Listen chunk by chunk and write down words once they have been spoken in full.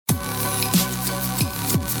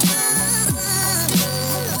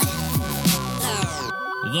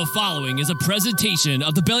The following is a presentation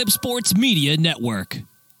of the Belly Up Sports Media Network.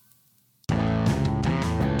 You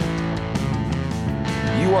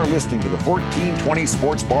are listening to the 1420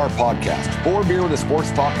 Sports Bar Podcast. 4 beer with a sports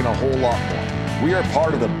talk and a whole lot more. We are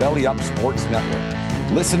part of the Belly Up Sports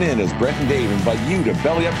Network. Listen in as Brent and Dave invite you to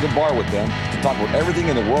belly up to the bar with them to talk about everything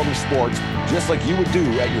in the world of sports, just like you would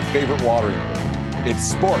do at your favorite watering hole. It's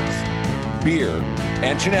sports, beer,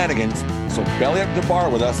 and shenanigans. So belly up to the bar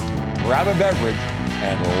with us, grab a beverage,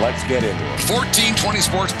 and let's get into it. 1420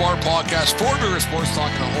 Sports Bar Podcast, 4 beer with sports talk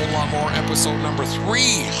and a whole lot more. Episode number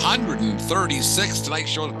 336. Tonight's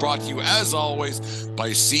show is brought to you, as always, by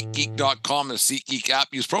SeatGeek.com, the SeatGeek app.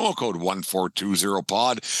 Use promo code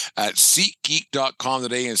 1420pod at SeatGeek.com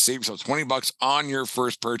today and save yourself $20 on your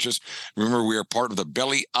first purchase. Remember, we are part of the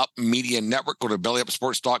Belly Up Media Network. Go to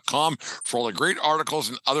bellyupsports.com for all the great articles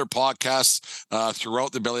and other podcasts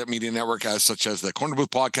throughout the Belly Up Media Network, such as the Corner Booth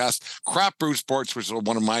Podcast, Crap Brew Sports, which is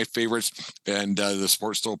one of my favorites, and the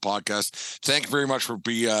Sports Stove Podcast. Thank you very much for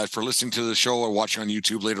listening to the show or watching on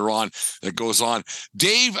YouTube later on. That goes on.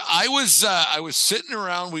 Dave, I was sitting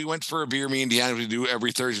around. We went for a beer. Me and Deanna, we do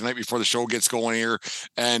every Thursday night before the show gets going here,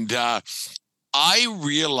 and I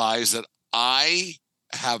realized that I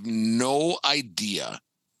have no idea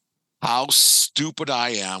how stupid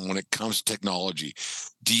I am when it comes to technology.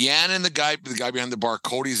 Deanna and the guy behind the bar,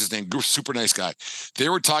 Cody's his name, super nice guy. They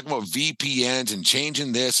were talking about VPNs and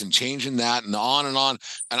changing this and changing that and on and on.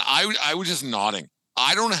 And I was just nodding.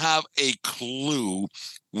 I don't have a clue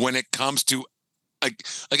when it comes to like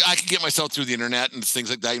I can get myself through the internet and things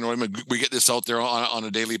like that. You know, we get this out there on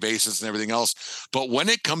a daily basis and everything else. But when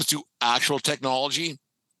it comes to actual technology,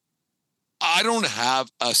 I don't have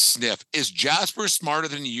a sniff. Is Jasper smarter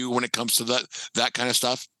than you when it comes to that kind of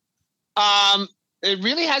stuff? It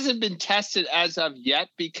really hasn't been tested as of yet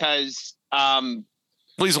because well,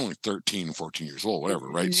 he's only 13, 14 years old, whatever,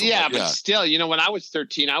 right? So, yeah, but still, you know, when I was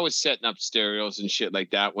 13, I was setting up stereos and shit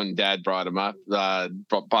like that when Dad brought him up,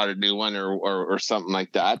 bought a new one or something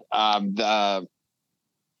like that.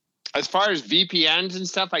 As far as VPNs and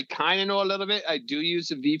stuff, I kind of know a little bit. I do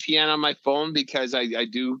use a VPN on my phone because I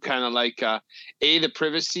do kind of like A, the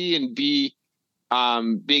privacy, and B,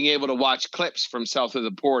 being able to watch clips from south of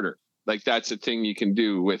the border. Like that's a thing you can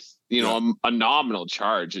do with, you know, a nominal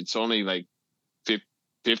charge. It's only like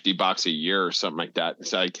 $50 a year or something like that.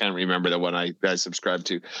 So I can't remember the one I subscribed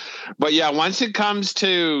to. But yeah, once it comes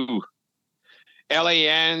to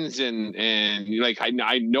LANs and like I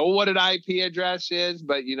know what an IP address is,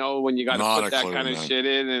 but you know when you got to put that kind of shit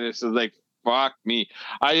in, and it's like fuck me.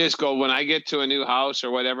 I just go when I get to a new house or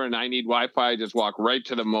whatever, and I need Wi-Fi, I just walk right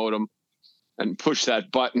to the modem and push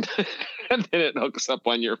that button, and then it hooks up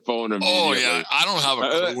on your phone immediately. Oh yeah, I don't have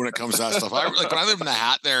a clue when it comes to that stuff. Like when I lived in the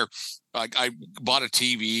Hat there. I bought a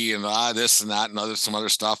TV and this and that and some other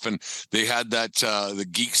stuff, and they had that the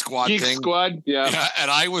Geek Squad thing. Yeah.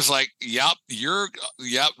 And I was like, "Yep,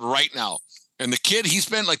 right now." And the kid, he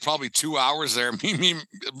spent like probably 2 hours there. Me,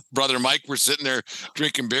 brother Mike, were sitting there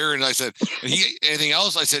drinking beer, and I said, "Anything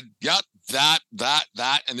else?" I said, "Yep, that."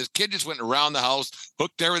 And this kid just went around the house,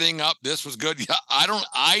 hooked everything up. This was good. Yeah,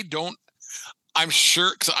 I'm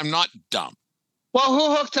sure because I'm not dumb. Well,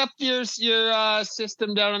 who hooked up your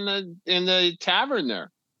system down in the tavern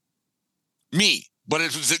there? Me, but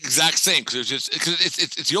it was the exact same because it's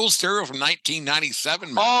the old stereo from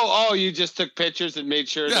 1997. Man. Oh, you just took pictures and made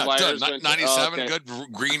sure the wires went 97, good,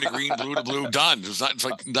 green to green, blue to blue, done. It's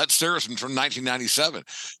like that stereo from 1997.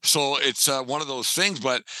 So it's one of those things.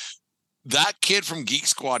 But that kid from Geek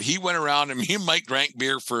Squad, he went around and me and Mike drank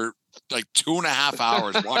beer for like 2.5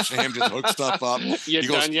 hours watching him just hook stuff up. You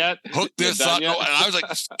done yet? Hook this up. No, and I was like,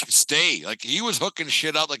 stay. Like he was hooking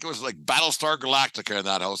shit up like it was like Battlestar Galactica in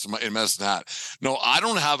that house in Medicine Hat. No, I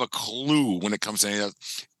don't have a clue when it comes to any of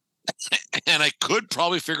that. And I could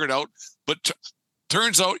probably figure it out, but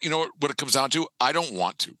turns out, you know what it comes down to? I don't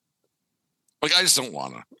want to. Like I just don't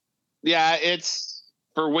want to. Yeah, it's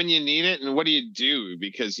for when you need it. And what do you do?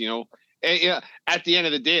 Because, you know, at the end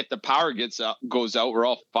of the day, if the power goes out, we're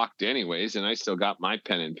all fucked anyways. And I still got my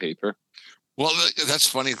pen and paper. Well, that's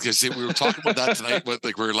funny because we were talking about that tonight, but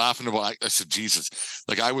like we were laughing about. I said, Jesus,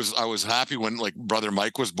 like I was happy when like brother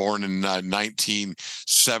Mike was born in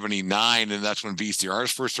 1979, and that's when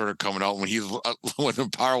VCRs first started coming out. When the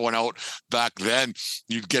power went out back then,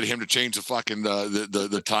 you'd get him to change the fucking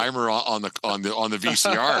the timer on the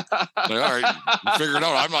VCR. Like, all right, figure it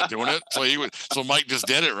out. I'm not doing it. So Mike just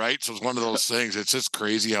did it, right? So it's one of those things. It's just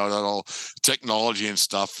crazy how that all technology and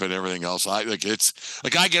stuff and everything else. I get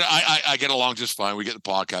along just fine. We get the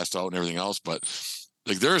podcast out and everything else, but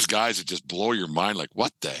Like there's guys that just blow your mind. Like,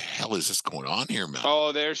 what the hell is this going on here, man?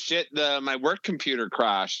 Oh, there's shit. My work computer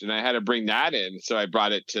crashed and I had to bring that in. So I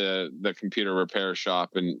brought it to the computer repair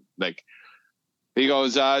shop and like, he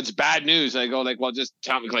goes, it's bad news. I go like, well, just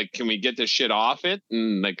tell me, like, can we get this shit off it?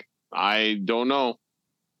 And like, I don't know.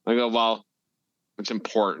 I go, well, it's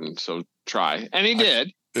important. So try. And he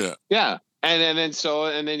did. Yeah. Yeah. And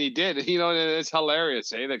then he did, you know, and it's hilarious.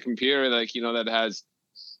 The computer, like, you know, that has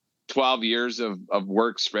 12 years of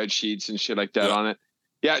work spreadsheets and shit like that on it.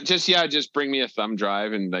 Just bring me a thumb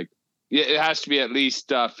drive and like, it has to be at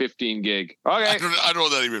least 15 gig. Okay. I don't know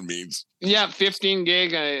what that even means. Yeah, 15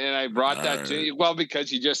 gig. And I brought that to you. Well,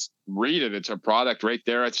 because you just read it. It's a product right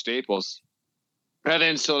there at Staples. And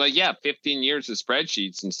then, so like, 15 years of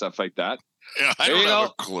spreadsheets and stuff like that. Yeah, I don't have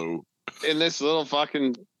a clue. In this little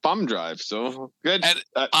fucking thumb drive. So good. And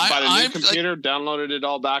bought a new computer, downloaded it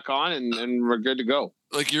all back on, and we're good to go.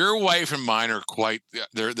 Like your wife and mine are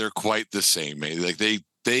they're quite the same. Eh? Like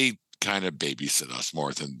they kind of babysit us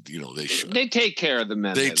more than, you know, they should. They take care of the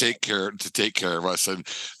men. They take care of us. And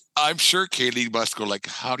I'm sure Kaylee must go like,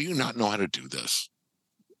 how do you not know how to do this?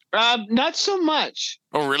 Not so much.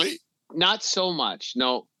 Oh, really? Not so much.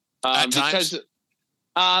 No. At because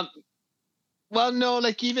times? Well, no,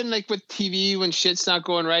 like even like with TV when shit's not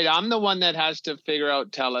going right, I'm the one that has to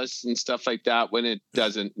tell us and stuff like that when it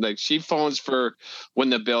doesn't. Like she phones for when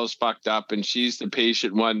the bill's fucked up, and she's the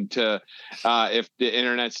patient one to if the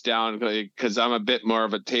internet's down, because I'm a bit more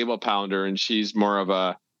of a table pounder and she's more of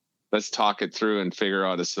a let's talk it through and figure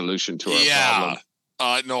out a solution to our problem.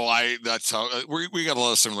 That's how we got a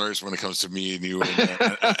lot of similarities when it comes to me and you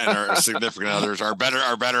and our significant others. Our better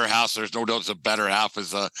half. There's no doubt the better half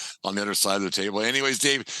is on the other side of the table. Anyways,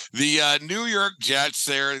 Dave, the New York Jets.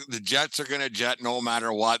 The Jets are going to jet no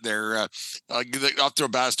matter what. They're up to a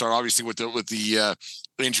bad start, obviously with the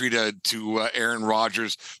injury to Aaron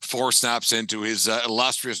Rodgers, 4 snaps into his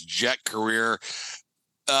illustrious Jet career.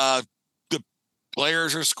 The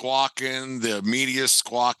players are squawking. The media's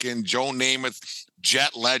squawking. Joe Namath,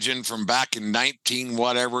 Jet legend from back in 19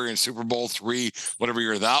 whatever in Super Bowl 3, whatever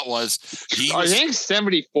year that was. I think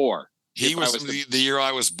 74. He was the year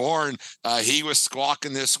I was born. He was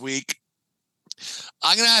squawking this week.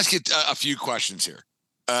 I'm going to ask you a few questions here,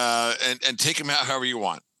 and take them out however you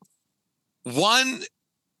want. One,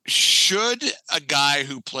 should a guy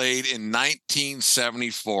who played in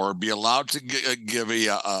 1974 be allowed to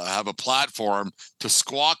have a platform to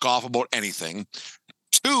squawk off about anything?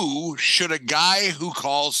 2, should a guy who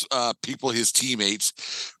calls people his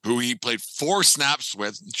teammates, who he played 4 snaps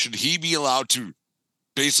with, should he be allowed to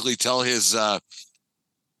basically tell his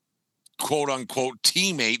quote unquote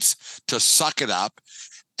teammates to suck it up?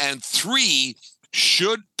 And 3,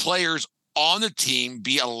 should players on the team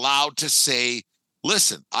be allowed to say,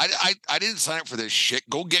 listen, I didn't sign up for this shit.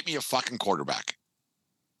 Go get me a fucking quarterback.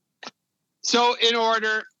 So in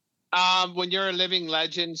order, when you're a living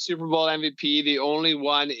legend, Super Bowl MVP, the only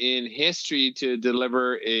one in history to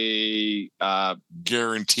deliver a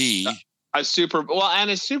guarantee, a Super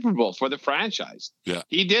Bowl for the franchise. Yeah,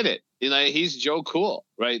 he did it. You know, he's Joe Cool,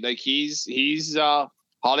 right? Like he's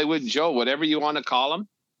Hollywood Joe, whatever you want to call him.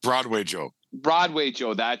 Broadway Joe,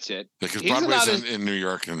 that's it. Because Broadway's in New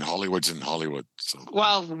York and Hollywood's in Hollywood. So.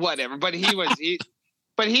 Well, whatever. But he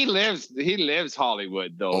lives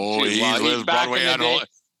Hollywood though. Oh, he lives Broadway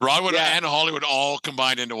and Hollywood all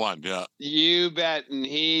combined into one. Yeah, you bet. And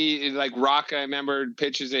he I remember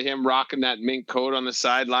pictures of him rocking that mink coat on the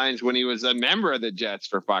sidelines when he was a member of the Jets.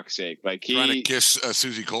 For fuck's sake, like he trying to kiss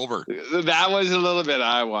Susie Colbert. That was a little bit.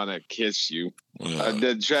 I want to kiss you. Yeah.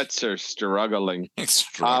 The Jets are struggling. Joe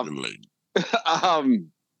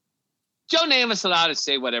Namath's allowed to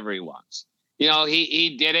say whatever he wants. You know,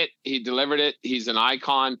 he did it. He delivered it. He's an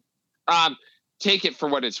icon. Take it for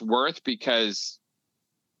what it's worth, because,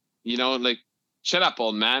 you know, like, shut up,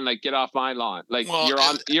 old man. Like, get off my lawn. Like,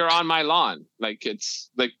 you're on my lawn. Like, it's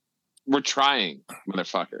like, we're trying,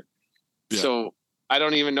 motherfucker. Yeah. So I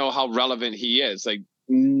don't even know how relevant he is. Like,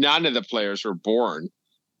 none of the players were born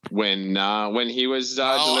when he was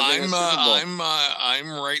delivering a Super Bowl. I'm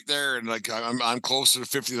right there, and like I'm closer to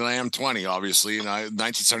 50 than I am 20, obviously. And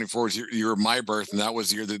 1974 is the year of my birth, and that was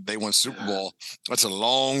the year that they won Super Bowl. That's a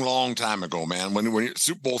long time ago, man. When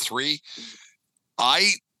Super Bowl 3,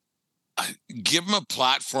 I give him a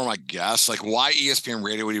platform, I guess. Like, why ESPN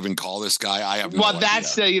Radio would even call this guy? I have no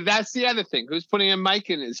idea. That's the other thing. Who's putting a mic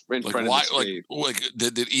in front of his face? Like,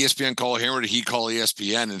 did ESPN call him, or did he call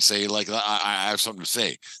ESPN and say, like, I have something to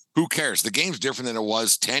say? Who cares? The game's different than it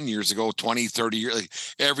was 10 years ago, 20, 30 years. Like,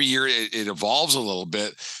 every year it evolves a little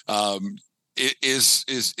bit.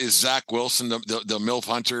 Is Zach Wilson the MILF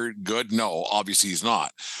hunter good? No, obviously he's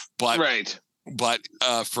not. But right. But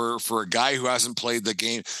for a guy who hasn't played the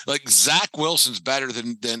game, like Zach Wilson's better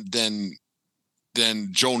than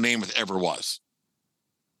Joe Namath ever was.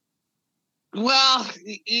 Well,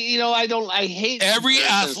 I hate every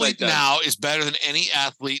athlete like now is better than any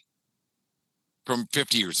athlete from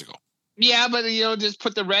 50 years ago. Yeah, but just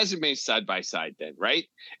put the resumes side by side then, right?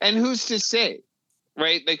 And who's to say,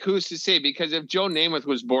 right? Like who's to say? Because if Joe Namath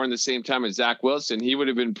was born the same time as Zach Wilson, he would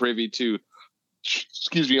have been privy to,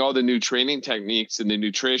 all the new training techniques and the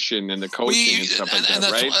nutrition and the coaching and stuff like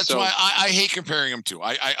that, right? That's why I hate comparing them to.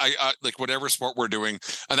 I like whatever sport we're doing,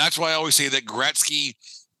 and that's why I always say that Gretzky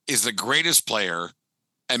is the greatest player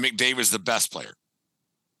and McDavid is the best player.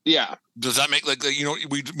 Yeah. Does that make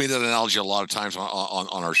we made that analogy a lot of times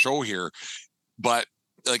on our show here, but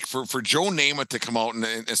like for Joe Namath to come out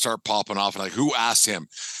and start popping off, and like who asked him?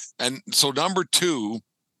 And so number two,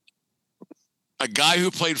 a guy who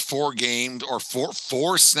played 4 games or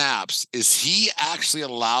four snaps, is he actually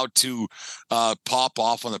allowed to pop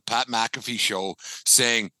off on the Pat MacAfee show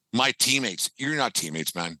saying, my teammates? You're not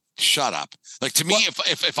teammates, man. Shut up. Like to me,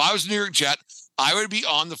 if I was a New York Jet, I would be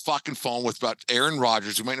on the fucking phone with about Aaron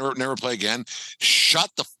Rodgers, who might never play again. Shut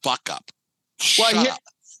the fuck up. Shut up.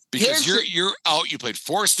 Because you're out. You played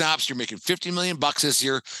 4 snaps. You're making $50 million this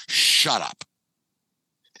year. Shut up.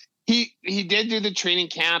 He did do the training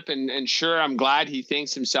camp, and sure, I'm glad he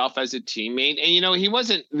thinks himself as a teammate. And he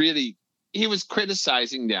wasn't really, he was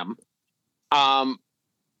criticizing them.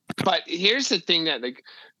 But here's the thing that like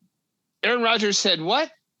Aaron Rodgers said,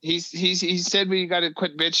 what? He said we got to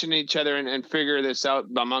quit bitching each other and figure this out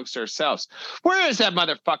amongst ourselves. Where is that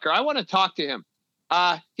motherfucker? I want to talk to him.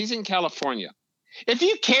 He's in California. If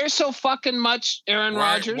you care so fucking much, Aaron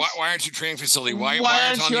Rodgers, why aren't you training facility? Why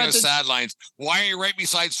aren't you on the sidelines? Why are you right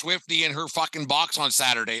beside Swifty in her fucking box on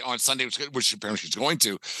Sunday, which apparently she's going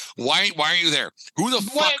to? Why are you there? Who the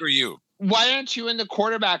fuck are you? Why aren't you in the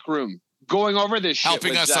quarterback room going over this shit?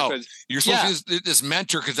 Helping us out. You're supposed to be this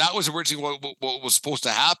mentor, because that was originally what was supposed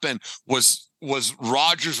to happen. Was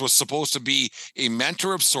Rodgers was supposed to be a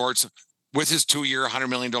mentor of sorts with his 2-year, $100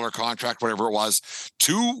 million contract, whatever it was,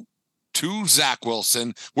 to Zach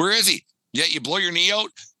Wilson. Where is he? Yeah, you blow your knee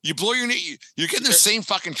out. You blow your knee. You're getting the same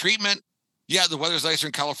fucking treatment. Yeah, the weather's nicer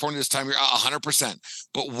in California this time. You're 100%.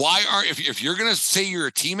 But why aren't, if you're gonna say you're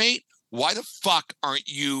a teammate, why the fuck aren't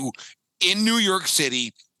you in New York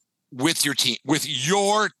City with your team, with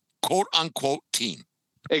your quote unquote team?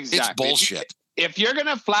 Exactly. It's bullshit. If you're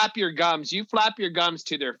gonna flap your gums, you flap your gums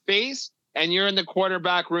to their face, and you're in the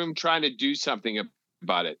quarterback room trying to do something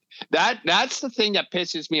about it. That's the thing that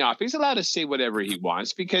pisses me off. He's allowed to say whatever he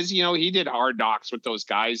wants because he did Hard Knocks with those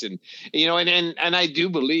guys, and and I do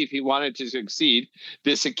believe he wanted to succeed.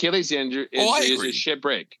 This Achilles injury is a shit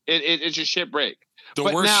break. It's a shit break. The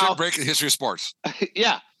worst shit break in the history of sports.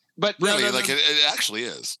 Yeah, but really, it actually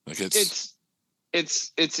is. Like it's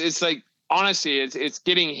like, honestly, it's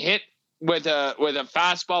getting hit with a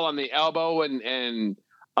fastball on the elbow and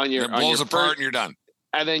on your, it blows apart and you're done.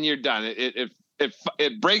 And then you're done.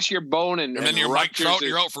 It breaks your bone and then you're Mike Trout.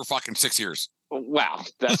 You're out for fucking 6 years. Wow,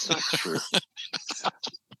 that's not true.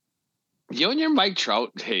 You and your Mike Trout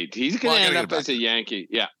hate. He's going to end up as a Yankee.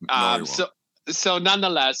 Yeah. No, so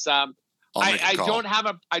nonetheless, I don't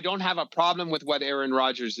have a problem with what Aaron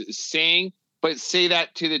Rodgers is saying, but say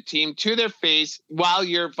that to the team, to their face, while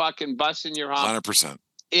you're fucking busting your hump 100%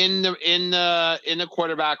 in the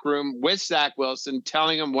quarterback room with Zach Wilson,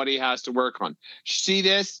 telling him what he has to work on. See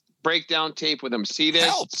this. Break down tape with him. See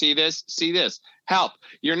this, see this, see this. Help.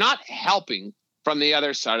 You're not helping from the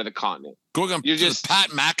other side of the continent. Going on the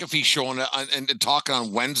Pat MacAfee show and talking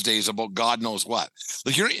on Wednesdays about God knows what.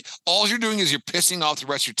 Like all you're doing is you're pissing off the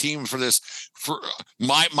rest of your team for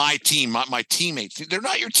my team, my teammates. They're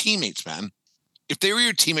not your teammates, man. If they were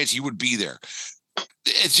your teammates, you would be there.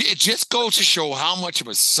 It just goes to show how much of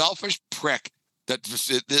a selfish prick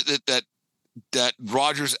that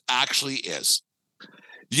Rodgers actually is.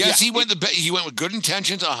 Yes, he went with good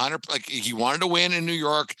intentions, 100. Like he wanted to win in New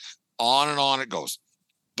York. On and on it goes.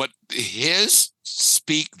 But his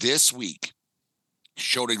speak this week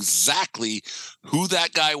showed exactly who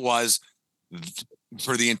that guy was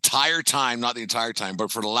for the entire time, not the entire time, but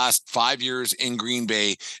for the last 5 years in Green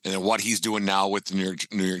Bay, and then what he's doing now with the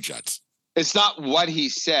New York Jets. It's not what he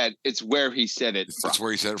said; it's where he said it. That's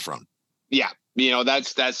where he said it from. Yeah,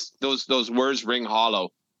 that's those words ring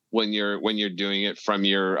hollow when you're doing it from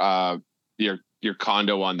your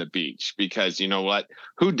condo on the beach, because you know what?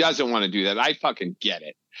 Who doesn't want to do that? I fucking get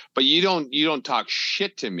it. But you don't talk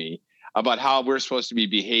shit to me about how we're supposed to be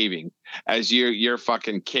behaving as you're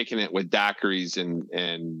fucking kicking it with daiquiris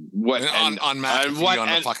and what on McAfee on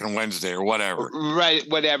a fucking Wednesday or whatever. Right,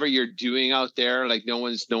 whatever you're doing out there, like no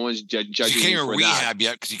one's judging you. You can't even for rehab that.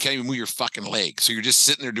 yet because you can't even move your fucking leg. So you're just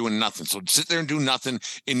sitting there doing nothing. So sit there and do nothing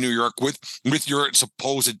in New York with your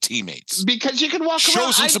supposed teammates. Because you can walk Show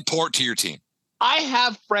around. some support to your team. I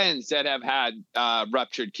have friends that have had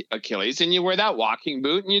ruptured Achilles, and you wear that walking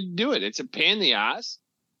boot and you do it. It's a pain in the ass.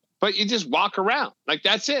 But you just walk around. Like,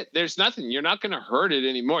 that's it. There's nothing. You're not going to hurt it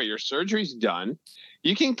anymore. Your surgery's done.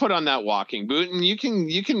 You can put on that walking boot and you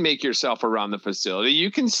can make yourself around the facility.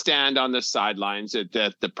 You can stand on the sidelines at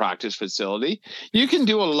the practice facility. You can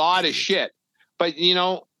do a lot of shit. But,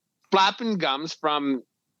 flapping gums from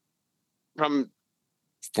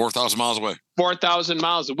 4,000 miles away. 4,000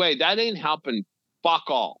 miles away, that ain't helping fuck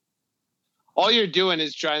all. All you're doing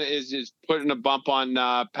is is putting a bump on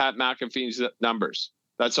Pat MacAfee's numbers.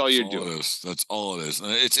 That's all you're doing. That's all it is.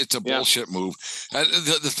 It's a bullshit move. And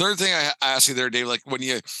the third thing I asked you there, Dave, like when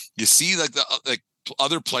you see like the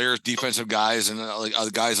other players, defensive guys, and like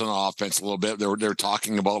other guys on the offense a little bit, they're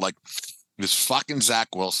talking about like this fucking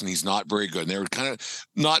Zach Wilson. He's not very good. And they were kind of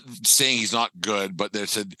not saying he's not good, but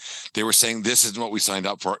they were saying this isn't what we signed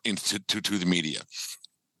up for to the media.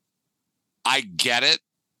 I get it.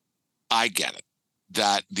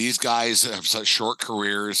 That these guys have such short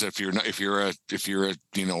careers. If you're a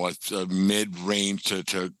mid-range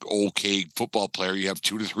to okay football player, you have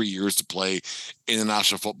 2 to 3 years to play in the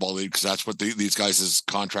National Football League because that's what these guys'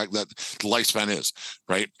 contract, that the lifespan is,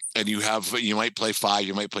 right? And you might play 5,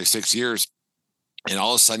 you might play 6 years, and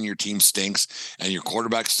all of a sudden your team stinks and your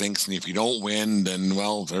quarterback stinks, and if you don't win, then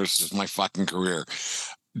well, there's just my fucking career.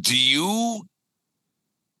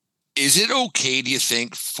 Is it okay, do you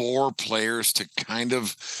think, for players to kind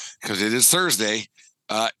of, because it is Thursday,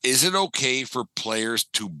 is it okay for players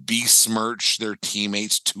to besmirch their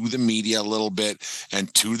teammates to the media a little bit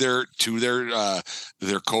and to their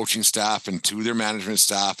coaching staff and to their management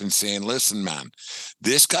staff and saying, listen, man,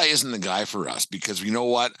 this guy isn't the guy for us because you know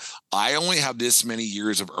what? I only have this many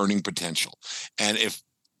years of earning potential. And if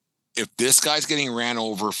this guy's getting ran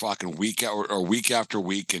over fucking week after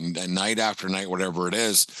week and night after night, whatever it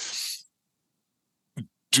is,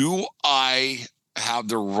 do I have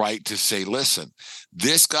the right to say, listen,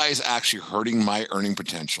 this guy is actually hurting my earning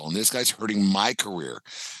potential and this guy's hurting my career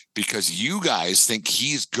because you guys think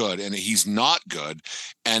he's good and he's not good,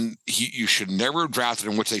 and you should never have drafted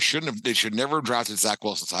him, which they shouldn't have. They should never have drafted Zach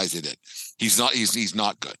Wilson as high as they did. He's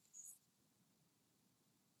not good.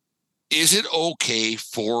 Is it okay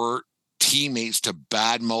for teammates to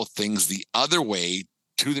badmouth things the other way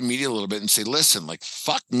to the media a little bit and say, listen, like,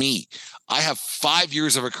 fuck me. I have 5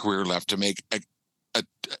 years of a career left to make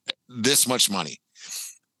this much money.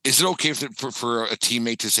 Is it okay for a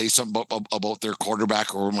teammate to say something about their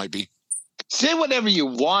quarterback or what it might be? Say whatever you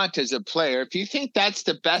want as a player. If you think that's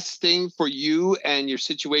the best thing for you and your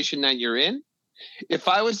situation that you're in, if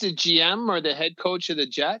I was the GM or the head coach of the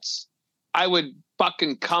Jets, I would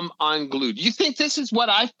fucking come unglued. You think this is what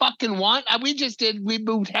I fucking want? We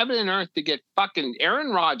moved heaven and earth to get fucking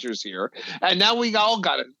Aaron Rodgers here, and now we all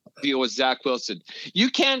got to deal with Zach Wilson. You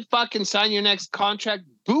can't fucking sign your next contract.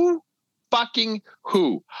 Boo fucking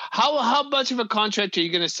who? How much of a contract are you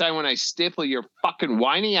going to sign when I staple your fucking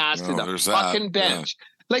whiny ass to the fucking bench? Yeah.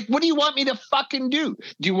 Like, what do you want me to fucking do?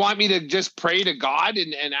 Do you want me to just pray to God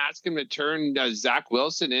and ask him to turn Zach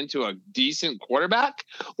Wilson into a decent quarterback?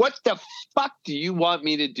 What the fuck do you want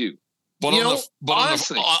me to do? But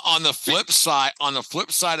on the flip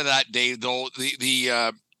side of that, Dave, though,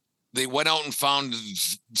 they went out and found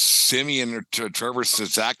Simeon or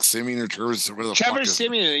Zach Simeon or Trevor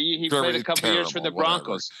Simeon. He played a couple years for the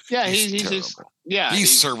Broncos. Whatever. Yeah,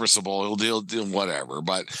 he's serviceable. He'll do whatever.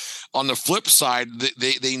 But on the flip side,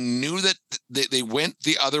 they knew that they went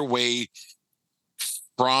the other way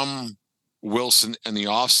from Wilson in the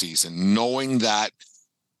offseason, knowing that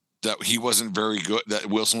he wasn't very good, that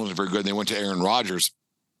Wilson wasn't very good. And they went to Aaron Rodgers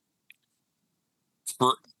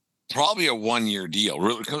for probably a 1-year deal.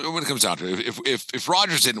 Really, when it comes down to it, if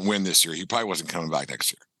Rodgers didn't win this year, he probably wasn't coming back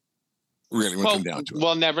next year. Really, when it comes down to it,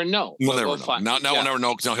 we'll never know. We'll never know. We'll never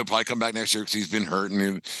know because now he'll probably come back next year because he's been hurt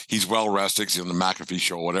and he's well rested. He's on the McAfee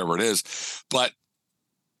show, whatever it is. But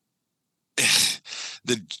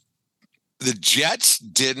the Jets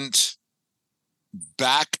didn't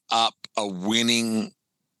back up a winning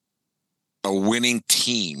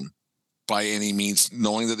team by any means,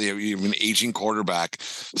 knowing that they have an aging quarterback,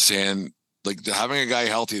 saying like having a guy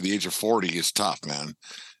healthy at the age of 40 is tough, man.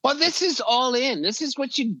 Well, this is all in. This is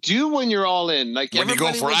what you do when you're all in. Like when you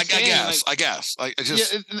go for it, I guess.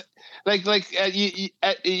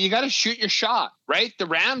 You got to shoot your shot, right? The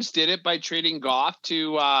Rams did it by trading Goff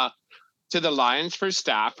to the Lions for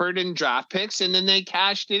Stafford and draft picks, and then they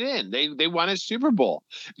cashed it in. They won a Super Bowl.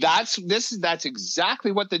 That's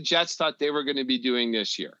exactly what the Jets thought they were going to be doing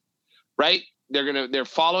this year, right? They're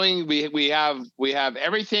following. We have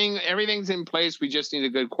everything. Everything's in place. We just need a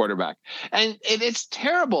good quarterback. And it's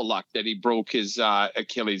terrible luck that he broke his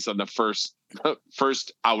Achilles on the first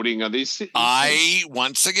outing of these.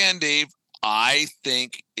 Once again, Dave, I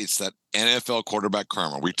think it's that NFL quarterback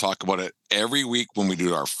karma. We talk about it every week when we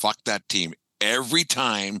do our fuck that team. Every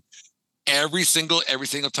single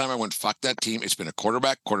time I went fuck that team, it's been a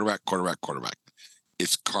quarterback.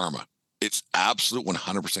 It's karma. It's absolute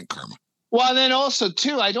 100% karma. Well, then also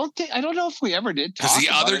too, I don't know if we ever did talk because the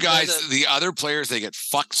about other it, guys, the other players, they get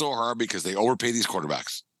fucked so hard because they overpay these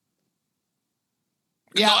quarterbacks.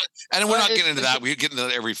 Yeah, and we're not getting into that. We get into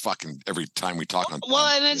that every time we talk on. Well,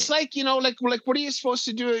 and it's like, like what are you supposed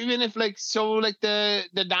to do? Even if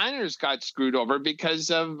the Niners got screwed over because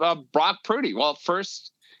of Brock Purdy. Well,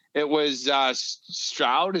 first it was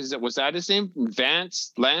Stroud. Was that his name? Trey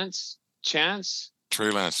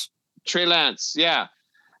Lance. Yeah.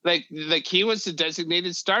 Like he was the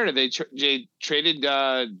designated starter. They traded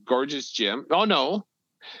Gorgeous Jim. Oh no,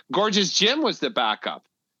 Gorgeous Jim was the backup.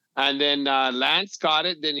 And then Lance got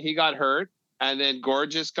it. Then he got hurt. And then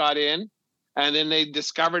Gorgeous got in. And then they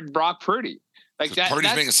discovered Brock Purdy. Like that.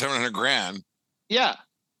 Purdy's making $700,000. Yeah.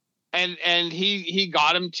 And he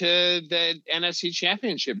got him to the NFC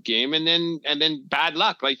Championship game. And then bad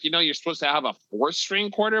luck. Like, you're supposed to have a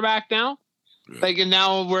 4th-string quarterback now. Yeah. Like, and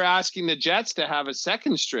now we're asking the Jets to have a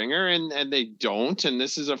 2nd stringer, and they don't. And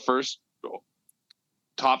this is a first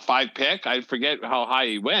top 5 pick. I forget how high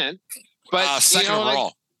he went. But second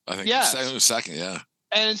overall. I think second, yeah.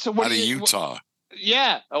 And so what out of Utah?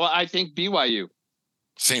 Yeah, well, I think BYU.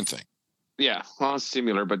 Same thing. Yeah, well,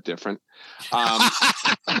 similar but different.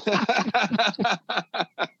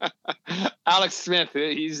 Alex Smith,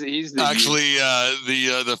 he's actually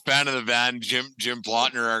the fan of the van, Jim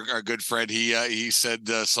Plotner, our good friend. He said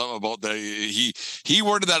something about he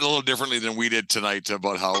worded that a little differently than we did tonight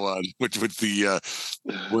about how with the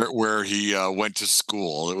where he went to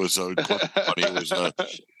school. It was funny.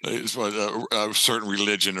 It was a certain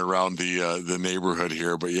religion around the neighborhood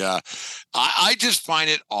here, but yeah, I just find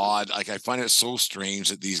it odd. Like, I find it so strange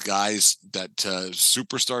that these guys that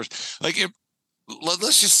superstars, like,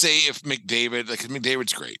 let's just say if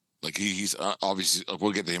McDavid's great. Like, he's obviously,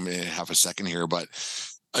 we'll get to him in half a second here, but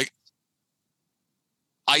like,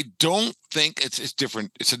 I don't think it's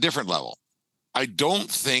different. It's a different level. I don't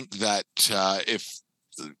think that if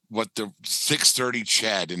what the 6:30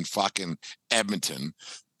 Chad in fucking Edmonton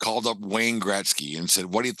called up Wayne Gretzky and said,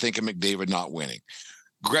 "What do you think of McDavid not winning?"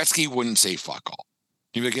 Gretzky wouldn't say fuck all.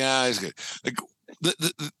 He'd be like, "Yeah, he's good." Like,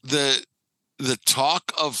 the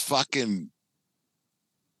talk of fucking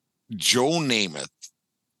Joe Namath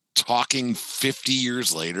talking 50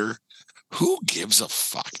 years later, who gives a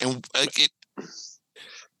fuck? And like,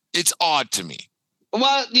 it's odd to me.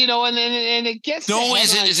 Well, and it gets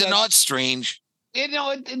is it not strange?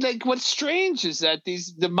 Like, what's strange is that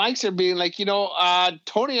the mics are being like,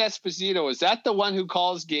 Tony Esposito, is that the one who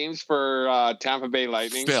calls games for Tampa Bay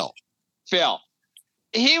Lightning? Phil.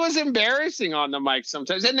 He was embarrassing on the mic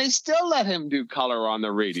sometimes, and they still let him do color on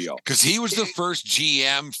the radio. Because he was the first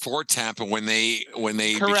GM for Tampa when they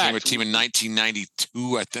became a team in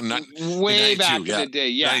 1992. I think way back in the day.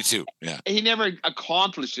 Yeah, 92. Yeah, he never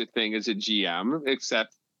accomplished a thing as a GM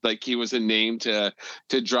except like he was a name to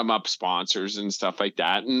drum up sponsors and stuff like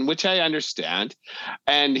that, and which I understand.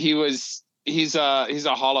 And he's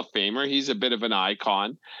a Hall of Famer. He's a bit of an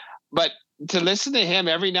icon, but to listen to him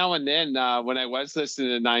every now and then, when I was listening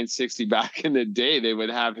to 960 back in the day, they would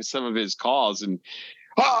have some of his calls and,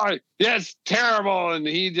 "Oh, yes, terrible," and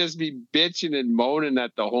he'd just be bitching and moaning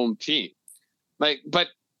at the home team. Like, but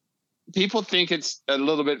people think it's a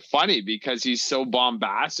little bit funny because he's so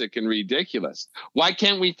bombastic and ridiculous. Why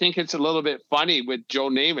can't we think it's a little bit funny with Joe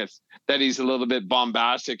Namath that he's a little bit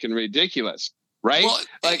bombastic and ridiculous? Right? Well,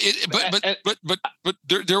 like, but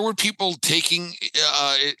there were people taking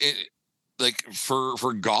like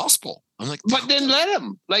for gospel. I'm like, but then let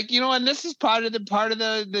him, like, and this is part of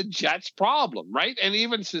the Jets problem, right? And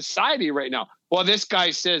even society right now. Well, this guy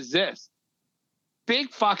says this. Big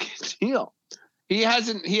fucking deal. He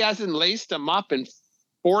hasn't laced him up in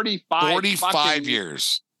 45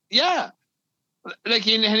 years. Yeah. Like,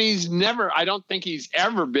 and he's never, I don't think he's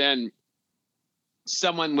ever been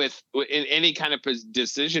someone in any kind of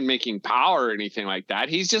decision-making power or anything like that.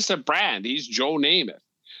 He's just a brand. He's Joe Namath.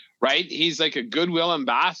 right? He's like a goodwill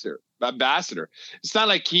ambassador. It's not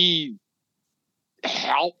like he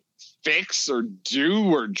helped fix or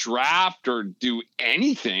do or draft or do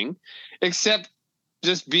anything except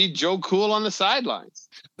just be Joe Cool on the sidelines.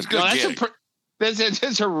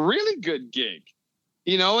 That's a really good gig.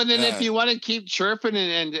 And then if you want to keep chirping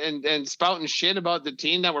and spouting shit about the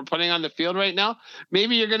team that we're putting on the field right now,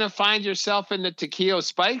 maybe you're going to find yourself in the Takeo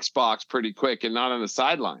Spikes box pretty quick and not on the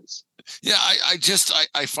sidelines. Yeah,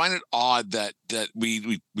 I find it odd that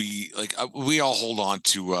we all hold on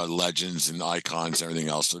to legends and icons and everything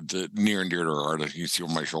else near and dear to our heart. You see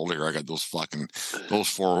over my shoulder here, I got those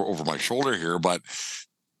four over my shoulder here, but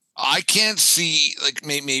I can't see like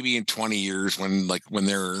maybe in 20 years when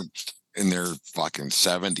they're in their fucking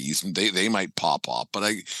 70s, they might pop up.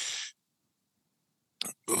 But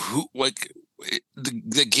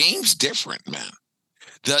the game's different, man.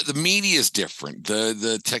 The media is different.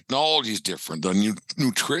 The technology is different. The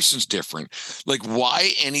nutrition's different. Like,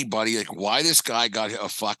 why this guy got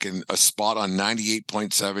a spot on 98.7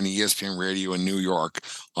 ESPN radio in New York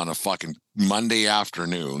on a fucking Monday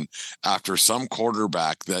afternoon after some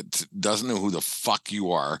quarterback that doesn't know who the fuck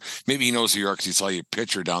you are. Maybe he knows who you are because he saw you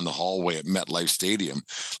picture down the hallway at MetLife Stadium.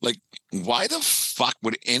 Like, why the fuck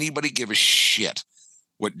would anybody give a shit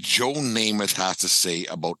what Joe Namath has to say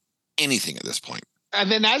about anything at this point? And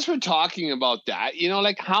then as we're talking about that,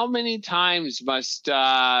 like how many times must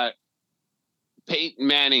Peyton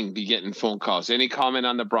Manning be getting phone calls? Any comment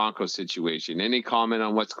on the Broncos situation? Any comment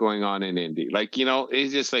on what's going on in Indy? Like,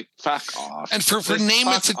 he's just like, fuck off. And for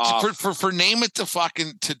Namath to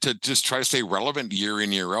fucking to just try to stay relevant year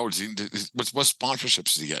in, year out, what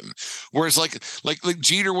sponsorships is he getting? Whereas like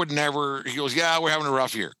Jeter would never, he goes, yeah, we're having a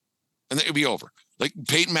rough year. And then it'd be over. Like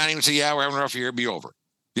Peyton Manning would say, yeah, we're having a rough year, it'd be over.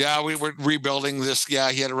 Yeah, we were rebuilding this. Yeah,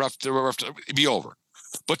 he had a rough it'd be over.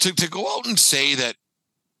 But to go out and say that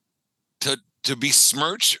to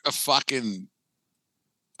besmirch a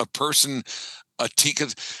person, a team,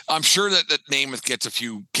 because I'm sure that Namath gets a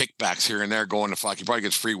few kickbacks here and there going to fuck. He probably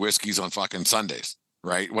gets free whiskeys on fucking Sundays,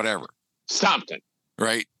 right? Whatever. Something.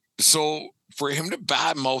 Right. So for him to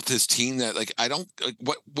badmouth his team, that I don't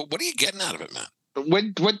what are you getting out of it, man?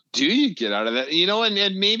 What do you get out of that?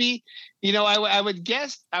 And maybe, I would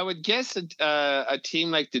guess a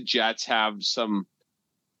team like the Jets have some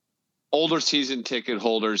older season ticket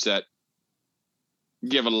holders that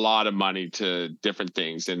give a lot of money to different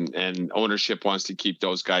things, and ownership wants to keep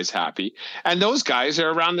those guys happy. And those guys are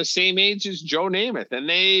around the same age as Joe Namath, and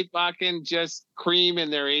they fucking just cream in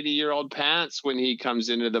their 80-year-old pants when he comes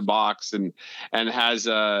into the box and has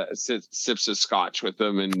sips of scotch with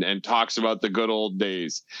them and talks about the good old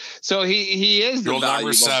days. So he is the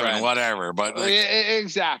number 7, brand. whatever. But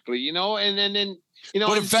exactly, and then.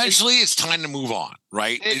 But eventually it's time to move on,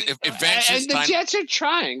 right? Eventually, and the Jets are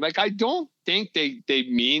trying. Like, I don't think they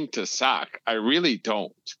mean to suck. I really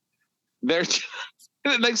don't. They're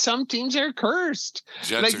like, some teams are cursed.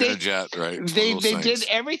 Jets are going to jet, right? They did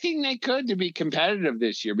everything they could to be competitive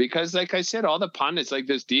this year because, like I said, all the pundits, like,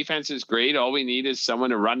 this defense is great. All we need is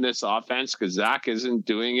someone to run this offense because Zach isn't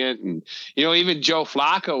doing it. And, even Joe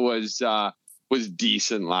Flacco was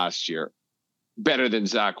decent last year, better than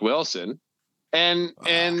Zach Wilson. And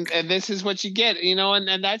this is what you get,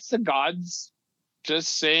 and that's the gods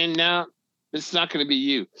just saying, no, it's not going to be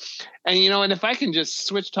you. And, and if I can just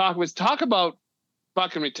switch talk about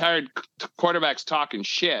fucking retired quarterbacks talking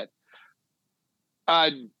shit.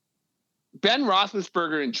 Ben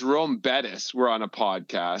Roethlisberger and Jerome Bettis were on a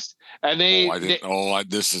podcast, and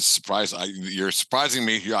this is surprise. You're surprising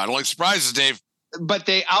me. I don't like surprises, Dave. But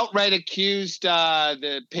they outright accused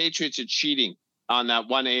the Patriots of cheating on that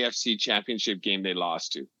one AFC championship game they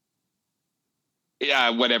lost to.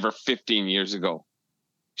 15 years ago.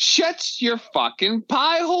 Shut your fucking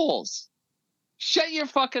pie holes. Shut your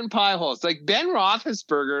fucking pie holes. Like, Ben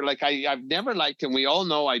Roethlisberger, like, I've never liked him. We all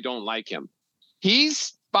know I don't like him.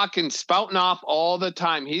 He's fucking spouting off all the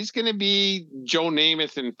time. He's going to be Joe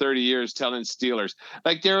Namath in 30 years telling Steelers.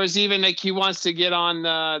 Like, there was even, like, he wants to get on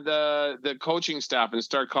the coaching staff and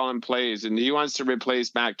start calling plays, and he wants to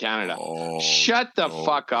replace Matt Canada. Shut the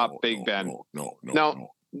fuck up, Big Ben. No.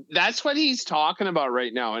 That's what he's talking about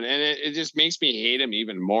right now, and it just makes me hate him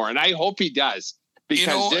even more. And I hope he does,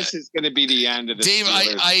 because this is going to be the end of the Dave,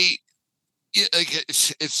 Steelers.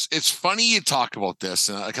 It's funny you talk about this,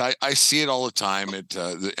 and I see it all the time at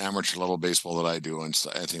the amateur level baseball that I do and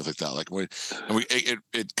things like that. Like,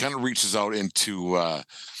 it kind of reaches out into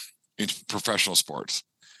professional sports.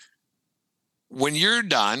 When you're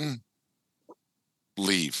done,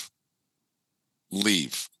 leave,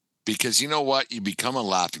 because you know what? You become a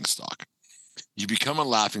laughing stock. you become a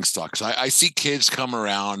laughing stock. So I see kids come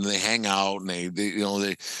around and they hang out and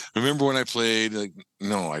they remember when I played. Like,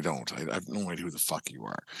 no, I don't. I have no idea who the fuck you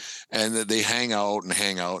are. And they hang out and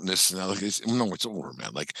this and that. Like, it's over,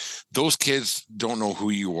 man. Like, those kids don't know who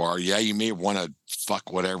you are. Yeah, you may want to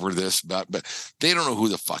fuck whatever this, but they don't know who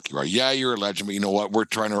the fuck you are. Yeah, you're a legend, but you know what? We're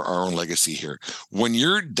trying our own legacy here. When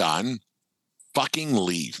you're done, fucking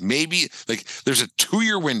leave. Maybe like there's a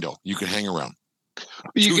 2-year window you can hang around.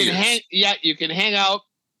 You can hang out,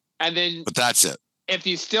 and then. But that's it. If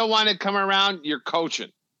you still want to come around, you're coaching.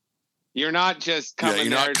 You're not just coming. Yeah,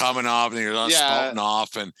 you're not coming off, and you're not spouting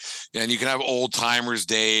off, and you can have old timers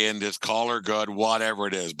day and just call her good, whatever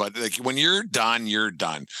it is. But like when you're done, you're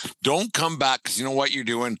done. Don't come back, because you know what you're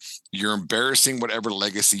doing. You're embarrassing whatever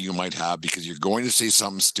legacy you might have, because you're going to say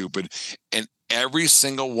something stupid, and every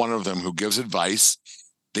single one of them who gives advice,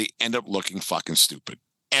 they end up looking fucking stupid.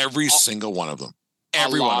 Every single one of them.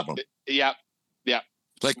 Every one of them. Yep. Yep.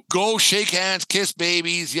 Like, go shake hands, kiss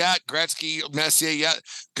babies. Yeah. Gretzky, Messier. Yeah.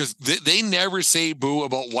 Because they never say boo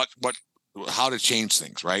about how to change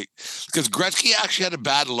things. Right. Because Gretzky actually had a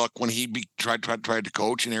bad look when he tried to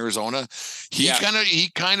coach in Arizona. He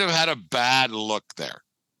kind of had a bad look there.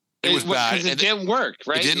 It was bad. Because it didn't work.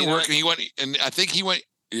 Right. It didn't work. And I think he went,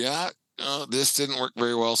 yeah, this didn't work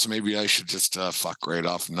very well. So maybe I should just fuck right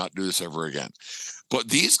off and not do this ever again. But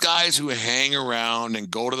these guys who hang around and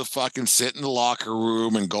go to the fucking sit in the locker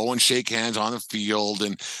room and go and shake hands on the field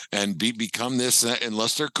and become this,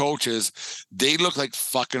 unless they're coaches, they look like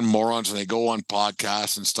fucking morons when they go on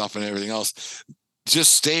podcasts and stuff and everything else.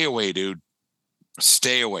 Just stay away, dude.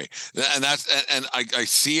 Stay away. And I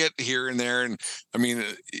see it here and there. And I mean,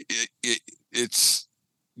 it's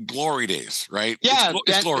glory days, right? Yeah,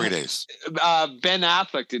 it's glory days. Ben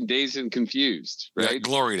Affleck in Dazed and Confused, right? Yeah,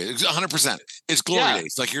 glory days, 100%. It's glory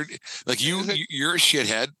days. Like you're a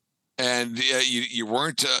shithead, and you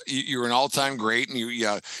weren't. You're an all-time great, and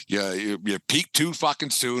you peaked too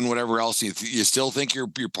fucking soon. Whatever else, you still think you're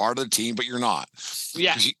part of the team, but you're not.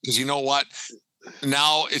 Yeah, because you know what?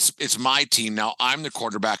 Now it's my team. Now I'm the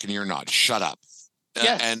quarterback, and you're not. Shut up.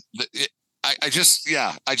 Yes. I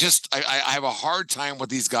have a hard time with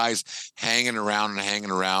these guys hanging around, and I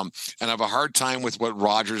have a hard time with what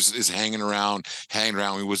Rodgers is hanging around. He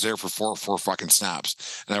was there for four fucking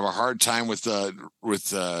snaps, and I have a hard time with Joe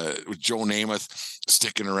Namath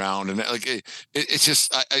sticking around, and like it's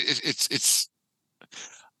just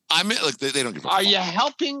I'm like they don't give a fuck. Are you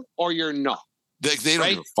helping or you're not? They don't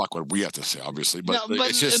give a fuck what we have to say, obviously, but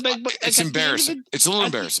it's just it's embarrassing. It's a little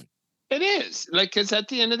embarrassing. It is, like, because at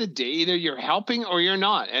the end of the day, either you're helping or you're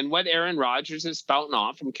not. And what Aaron Rodgers is spouting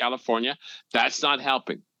off from California, that's not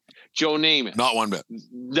helping. Joe Namath, not one bit.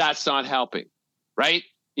 That's not helping, right?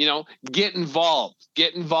 Get involved.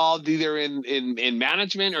 Get involved either in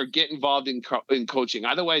management or get involved in coaching.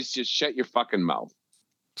 Otherwise, just shut your fucking mouth.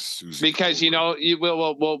 Because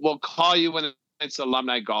we'll call you when it's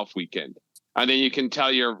alumni golf weekend. And then you can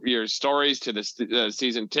tell your stories to the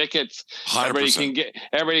season tickets. 100%.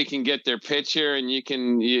 Everybody can get their picture, and you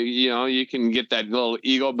can get that little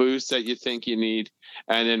ego boost that you think you need,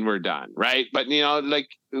 and then we're done, right? But we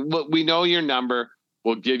know your number.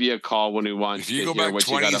 We'll give you a call when we want. If you go back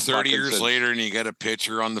 20, 30 years later and you get a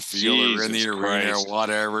picture on the field or in the arena or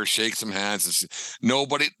whatever, shake some hands.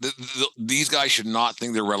 Nobody, these guys should not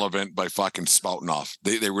think they're relevant by fucking spouting off.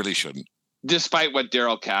 They really shouldn't. Despite what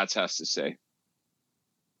Daryl Katz has to say.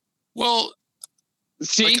 Well,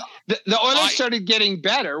 see, the Oilers started getting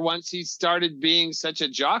better once he started being such a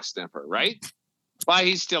jock sniffer, right? Why,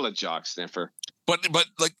 he's still a jock sniffer. But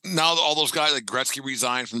like now all those guys, like Gretzky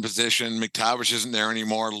resigned from position, McTavish isn't there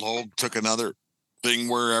anymore, Loeb took another thing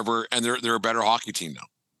wherever, and they're a better hockey team now.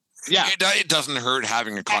 Yeah, it doesn't hurt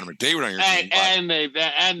having a Connor McDavid on your team.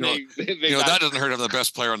 That doesn't hurt having the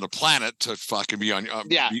best player on the planet to fucking be on.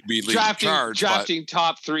 Be leading charge. Drafting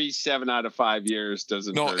top 3 7 out of 5 years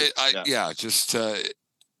doesn't hurt. Just like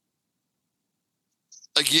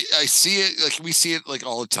I see it, like we see it like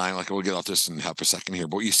all the time. Like we'll get off this in half a second here,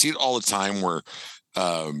 but you see it all the time where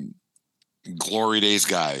glory days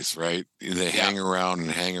guys, right? They hang around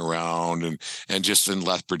and just in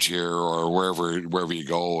Lethbridge here or wherever you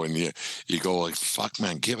go, and you go like, fuck,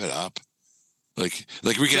 man, give it up. Like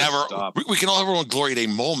we can we can all have our own glory day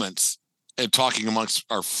moments and talking amongst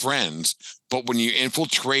our friends, but when you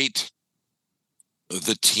infiltrate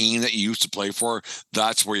the team that you used to play for,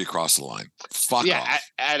 that's where you cross the line. Fuck off.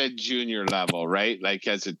 At a junior level, right? Like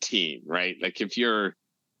as a team, right? Like if you're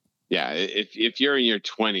if you're in your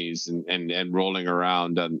 20s and rolling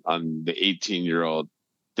around on the 18-year-old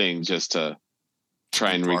thing just to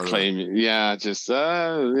try and reclaim, I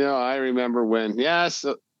remember when.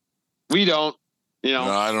 So we don't. You know,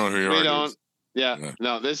 No, I don't know who you we are. don't. Yeah,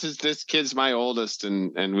 no, this kid's my oldest,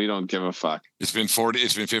 and we don't give a fuck. It's been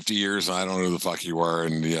 50 years. And I don't know who the fuck you are,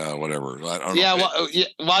 and yeah, whatever. I don't know. Well,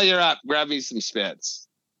 while you're up, grab me some spits,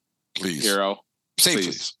 Please, hero. say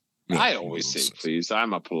please. Yeah, I always say please.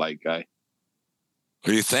 I'm a polite guy.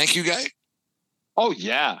 Are you a thank you guy? Oh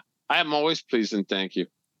yeah, I am always pleased and thank you.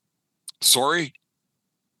 Sorry.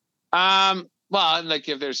 Well, like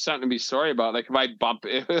if there's something to be sorry about, like if I bump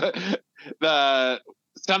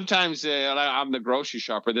sometimes I'm the grocery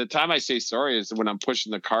shopper. The time I say sorry is when I'm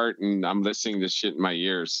pushing the cart and I'm listening to shit in my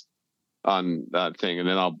ears on that thing, and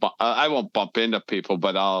then I won't bump into people,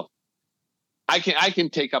 but I can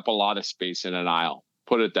take up a lot of space in an aisle.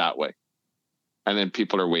 Put it that way, and then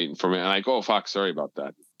people are waiting for me, and I go, oh, fuck, sorry about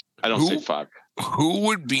that. I don't say fuck. Who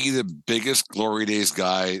would be the biggest Glory Days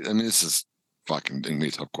guy? I mean, this is fucking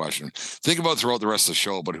a tough question. Think about throughout the rest of the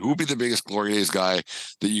show, but who would be the biggest Glory Days guy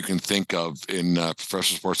that you can think of in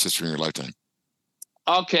professional sports history in your lifetime?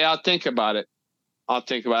 Okay, I'll think about it.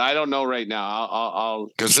 I don't know right now. I'll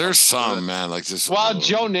because there's some man like this. Well,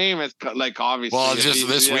 Joe Namath, like obviously. Well, just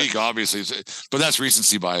this week, obviously, but that's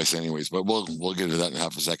recency bias, anyways. But we'll get into that in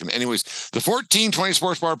half a second. Anyways, the 1420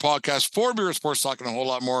 Sports Bar Podcast, 4 beer sports talking a whole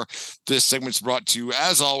lot more. This segment's brought to you,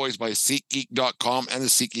 as always, by SeatGeek.com and the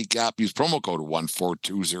SeatGeek app. Use promo code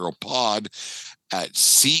 1420pod at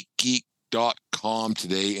SeatGeek.com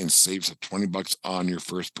today and save some $20 on your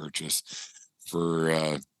first purchase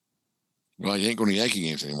for. Well, you ain't going to Yankee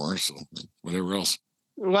games anymore, so whatever else.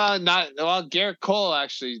 Well, Garrett Cole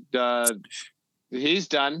actually, he's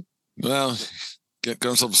done. Well, got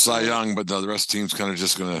himself a Cy Young, but the rest of the team's kind of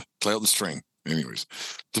just going to play out the string. Anyways,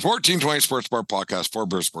 the 1420 Sports Bar Podcast, 4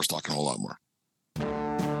 beer sports talking a whole lot more.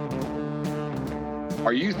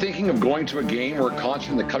 Are you thinking of going to a game or a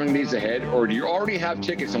concert in the coming days ahead, or do you already have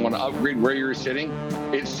tickets and want to upgrade where you're sitting?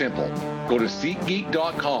 It's simple. Go to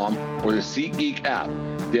SeatGeek.com or the SeatGeek app.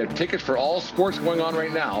 They have tickets for all sports going on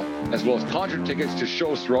right now, as well as concert tickets to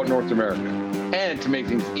shows throughout North America. And to make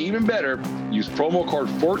things even better, use promo code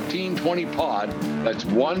 1420pod, that's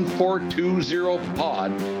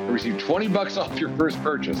 1420pod, and receive $20 off your first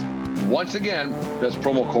purchase. Once again, that's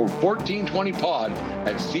promo code 1420pod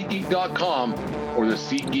at SeatGeek.com or the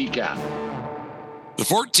SeatGeek app. The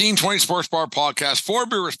 1420 Sports Bar Podcast, 4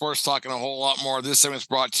 beer sports talking a whole lot more. This segment is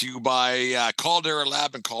brought to you by Caldera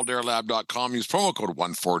Lab and CalderaLab.com. Use promo code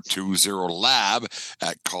 1420lab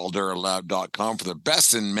at CalderaLab.com for the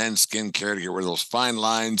best in men's skincare to get rid of those fine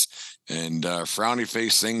lines and frowny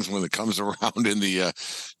face things when it comes around in the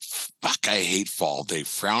fuck. I hate fall.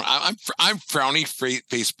 I'm frowny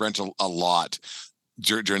face Brent a lot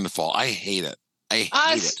during the fall. I hate it. I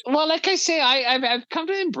hate it. Well, like I say, I've come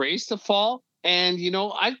to embrace the fall. And, you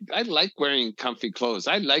know, I like wearing comfy clothes.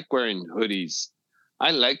 I like wearing hoodies.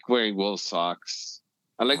 I like wearing wool socks.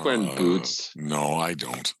 I like wearing boots. No, I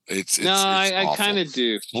don't. I kind of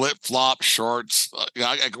do. Flip-flop shorts.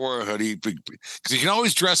 I can wear a hoodie because you can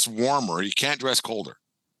always dress warmer. You can't dress colder.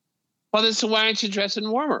 Well, then so why aren't you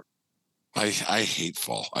dressing warmer? I hate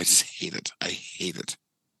fall. I just hate it. I hate it.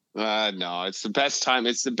 No, it's the best time.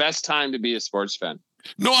 It's the best time to be a sports fan.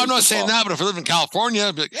 No, I'm not saying that, but if I live in California,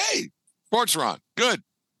 I'd be like, hey, sports are on. Good.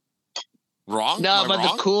 Wrong? No, but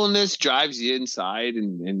the coolness drives you inside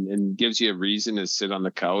and gives you a reason to sit on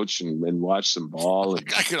the couch and watch some ball. And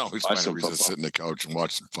I can always find a reason to sit on the couch and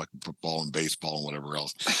watch some fucking football and baseball and whatever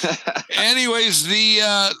else. Anyways,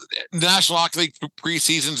 the National Hockey League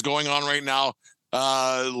preseason's going on right now.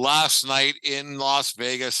 Last night in Las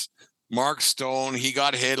Vegas, Mark Stone, he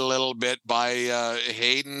got hit a little bit by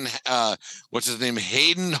Hayden. What's his name?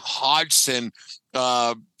 Hayden Hodgson.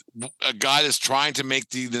 A guy that's trying to make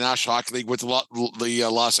the National Hockey League with the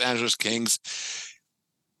Los Angeles Kings.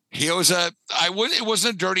 It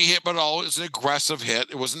wasn't a dirty hit, but all it was an aggressive hit.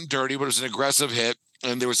 It wasn't dirty, but it was an aggressive hit.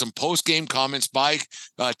 And there was some post-game comments by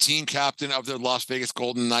team captain of the Las Vegas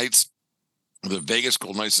Golden Knights, the Vegas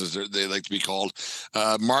Golden Knights, as they like to be called,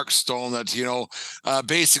 Mark Stone, that,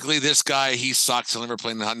 basically this guy, he sucks. I'll never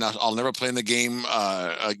play in the game.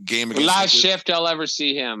 A game against last shift I'll ever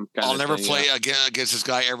see him. I'll never play against this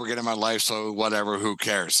guy ever again in my life. So whatever, who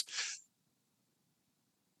cares?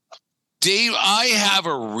 Dave, I have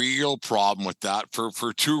a real problem with that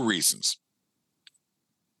for 2 reasons.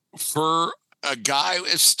 For a guy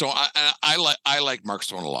is Stone. I like Mark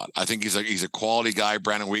Stone a lot. I think he's a quality guy.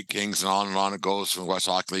 Brandon Wheat Kings and on it goes from West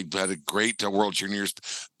Hockey League. Had a great World Juniors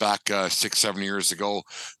back 6-7 years ago.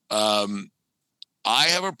 I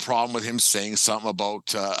have a problem with him saying something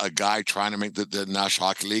about a guy trying to make the National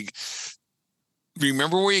Hockey League.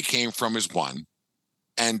 Remember where he came from is 1,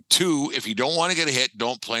 and 2. If you don't want to get a hit,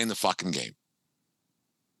 don't play in the fucking game.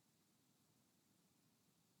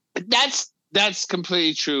 That's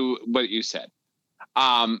completely true what you said.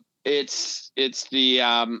 It's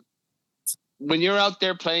the when you're out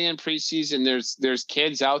there playing in preseason, there's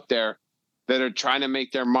kids out there that are trying to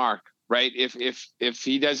make their mark, right? If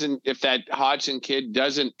that Hodgson kid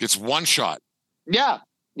doesn't, it's one shot. Yeah,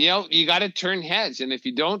 you got to turn heads, and if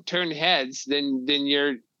you don't turn heads, then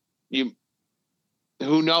you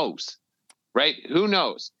who knows, right? Who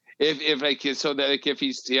knows? If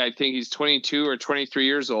he's, I think he's 22 or 23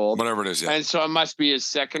 years old, whatever it is, yeah. And so it must be his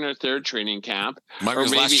second or third training camp. Might be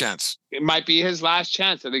his last chance. It might be his last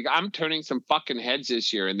chance. I think I'm turning some fucking heads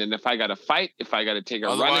this year, and then if I got to fight, if I got to take a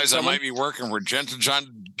run, otherwise I might be working with giant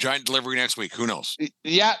delivery next week. Who knows?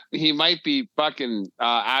 Yeah, he might be fucking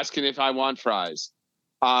asking if I want fries.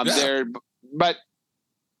 But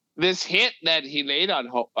this hit that he laid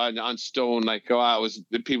on Stone,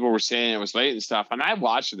 the people were saying it was late and stuff, and I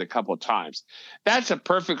watched it a couple of times. That's a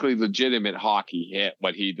perfectly legitimate hockey hit,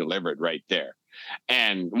 what he delivered right there.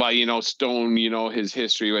 And Stone, his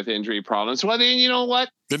history with injury problems. Well, then you know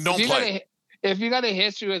what? Then don't play. If you got a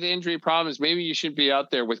history with injury problems, maybe you should be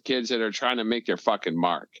out there with kids that are trying to make their fucking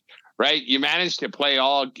mark. Right, you managed to play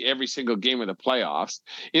every single game of the playoffs.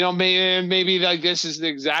 Maybe this is the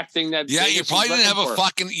exact thing that. Yeah, Vegas you probably didn't have for. A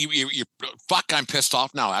fucking. You I'm pissed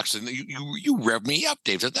off now. Actually, you rev me up,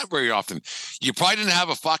 Dave. That's not very often. You probably didn't have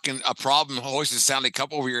a problem hoisting the Stanley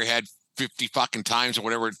Cup over your head 50 fucking times or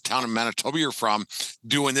whatever town in Manitoba you're from,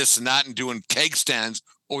 doing this and that and doing keg stands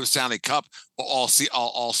over the Stanley Cup all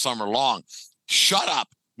summer long. Shut up.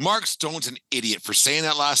 Mark Stone's an idiot for saying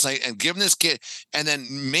that last night and giving this kid, and then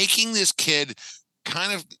making this kid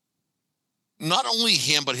kind of, not only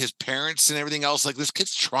him, but his parents and everything else. Like, this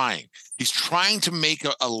kid's trying. He's trying to make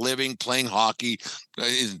a living playing hockey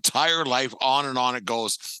his entire life, on and on it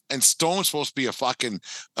goes. And Stone's supposed to be a fucking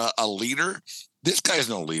a leader. This guy's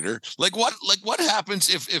no leader. Like what happens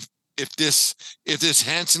if this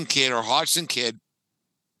Hansen kid or Hodgson kid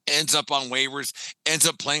ends up on waivers, ends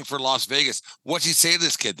up playing for Las Vegas? What's he say to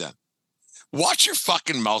this kid then? Watch your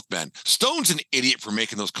fucking mouth, Ben. Stone's an idiot for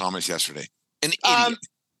making those comments yesterday. An idiot.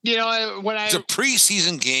 It's a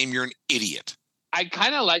preseason game. You're an idiot. I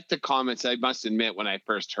kind of like the comments, I must admit, when I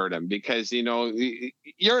first heard them, because,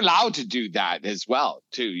 you're allowed to do that as well,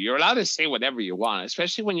 too. You're allowed to say whatever you want,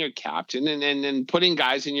 especially when you're captain, and putting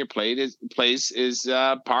guys in your place is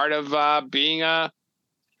part of being a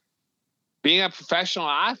professional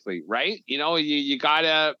athlete, right? You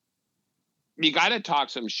gotta talk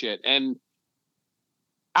some shit. And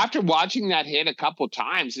after watching that hit a couple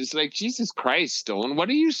times, it's like, Jesus Christ, Stone, what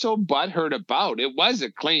are you so butthurt about? It was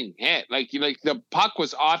a clean hit. Like the puck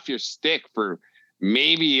was off your stick for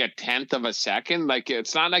maybe a tenth of a second. Like,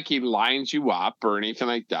 it's not like he lines you up or anything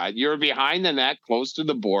like that. You're behind the net, close to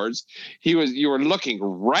the boards. You were looking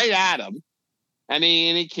right at him. And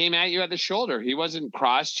he came at you at the shoulder. He wasn't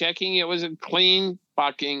cross-checking. It was a clean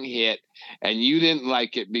fucking hit. And you didn't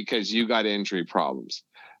like it because you got injury problems.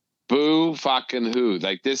 Boo fucking who.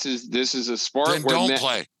 Like, this is a sport then don't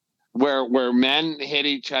play. Where men hit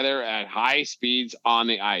each other at high speeds on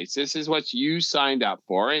the ice. This is what you signed up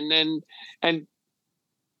for. And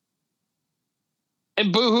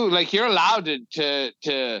boo-hoo. Like, you're allowed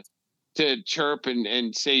to chirp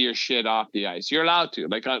and say your shit off the ice. You're allowed to.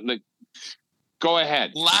 Like go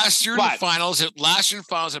ahead. Last year in the finals, if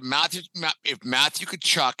Matthew could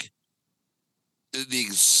chuck the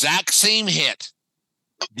exact same hit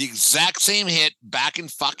back in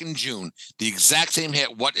fucking June, the exact same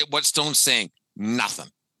hit, what Stone's saying? Nothing.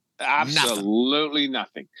 Absolutely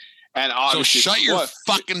nothing. And so shut your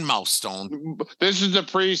fucking mouth, Stone. This is the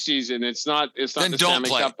preseason. It's not then the don't Stanley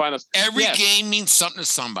play. Cup Finals. Every game means something to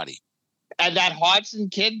somebody. And that Hodgson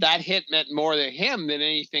kid, that hit meant more to him than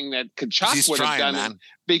anything that Kachuk would have done, man.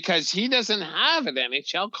 Because he doesn't have an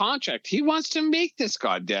NHL contract. He wants to make this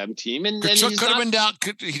goddamn team. And Kachuk could have been down.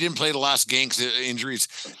 He didn't play the last game because of injuries.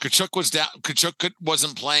 Kachuk was down. Kachuk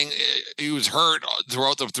wasn't playing. He was hurt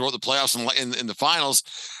throughout the playoffs and in the finals.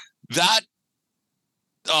 That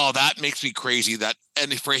makes me crazy.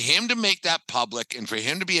 And for him to make that public and for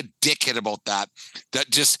him to be a dickhead about that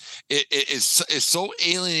just is so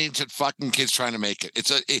alienating to fucking kids trying to make it.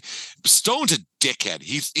 Stone's a dickhead.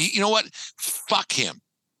 You know what? Fuck him.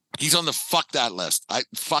 He's on the fuck that list.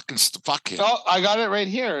 Fuck him. Oh, I got it right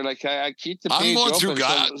here. Like, I keep the page I'm going open. through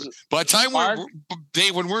guys. By the time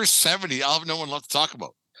when we're 70, I'll have no one left to talk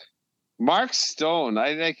about. Mark Stone.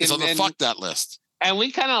 He's on the fuck that list. And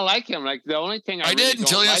we kind of like him. Like, the only thing I did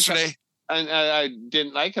until yesterday. And I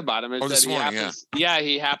didn't like about him is that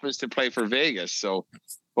he happens to play for Vegas. So,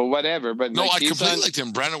 but whatever. But no, I completely liked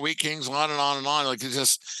him. Brandon Wheat Kings, on and on and on. Like, it's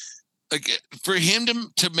just, Like for him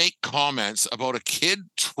to make comments about a kid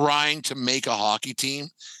trying to make a hockey team,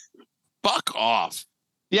 fuck off.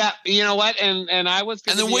 Yeah, you know what? And I was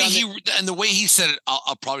and the way he said it,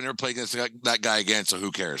 I'll probably never play against that guy again. So who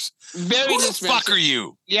cares? Who the fuck are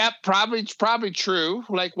you? Yeah, probably true.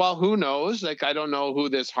 Like, well, who knows? Like, I don't know who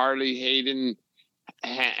this Harley Hayden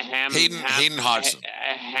Hodgson,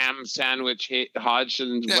 ham sandwich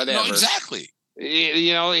Hodgson, whatever. No, exactly.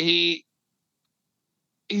 You know, he's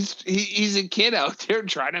a kid out there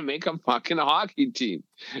trying to make a fucking hockey team,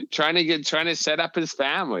 trying to set up his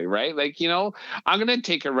family, right? Like, you know, I'm gonna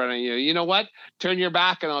take a run at you. You know what? Turn your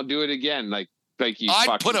back and I'll do it again. Like you.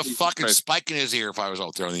 I'd put a fucking spike in his ear if I was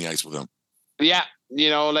out there on the ice with him. Yeah, you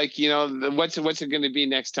know, like, you know, what's it going to be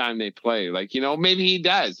next time they play? Like, you know, maybe he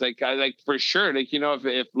does. Like for sure. Like, you know,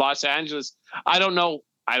 if Los Angeles, I don't know,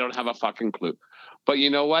 I don't have a fucking clue. But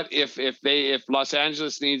you know what? If Los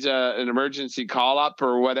Angeles needs an emergency call up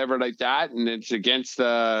or whatever like that, and it's against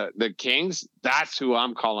the Kings, that's who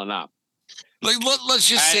I'm calling up. Like let's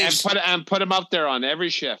just say and put him up there on every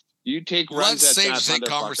shift. You take runs. Let's save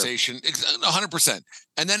conversation 100%,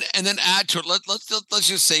 and then add to it. Let's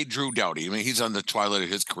just say Drew Doughty. I mean, he's on the twilight of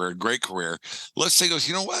his career, great career. Let's say goes.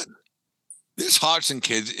 You know what? This Hodgson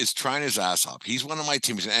kid is trying his ass off. He's one of my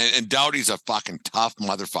teammates, and Doughty's a fucking tough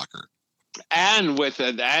motherfucker. And with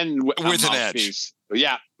an edge.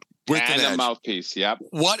 Yeah. With an edge. A mouthpiece. Yep.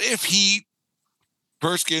 What if he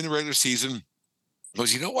first game of the regular season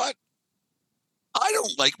goes, you know what? I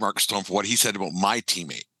don't like Mark Stone for what he said about my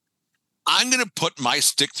teammate. I'm going to put my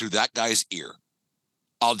stick through that guy's ear.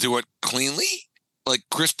 I'll do it cleanly, like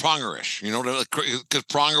Chris Pronger-ish. You know, because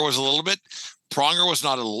Pronger was Pronger was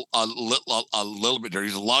not a little bit dirty.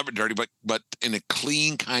 He's a lot bit dirty, but in a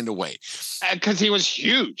clean kind of way. Because he was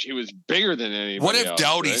huge. He was bigger than anybody What if else,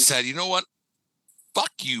 Doughty right? said, you know what?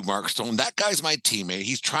 Fuck you, Mark Stone. That guy's my teammate.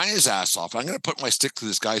 He's trying his ass off. I'm going to put my stick through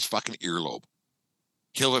this guy's fucking earlobe.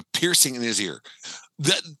 He'll have a piercing in his ear.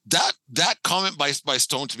 That comment by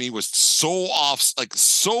Stone to me was so offside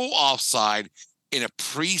in a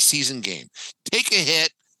preseason game. Take a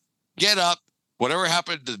hit, get up. Whatever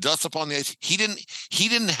happened to the dust up on the ice, he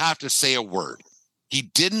didn't have to say a word. He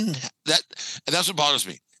didn't. And that's what bothers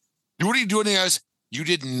me. What are you doing, guys? You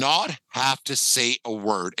did not have to say a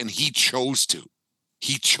word, and he chose to.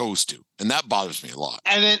 And that bothers me a lot.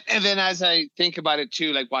 And then as I think about it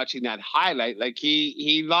too, like watching that highlight, like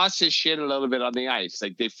he lost his shit a little bit on the ice.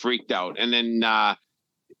 Like they freaked out, and then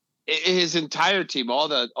his entire team, all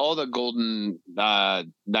the Golden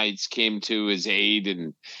Knights came to his aid,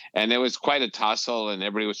 and there was quite a tussle, and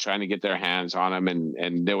everybody was trying to get their hands on him,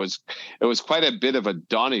 and it was quite a bit of a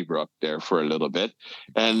Donnybrook there for a little bit,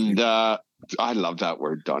 and I love that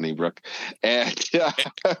word, Donnybrook. And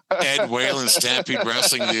Ed Whalen, Stampede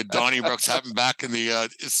Wrestling, the Donnybrooks happened back in the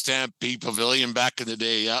Stampede Pavilion back in the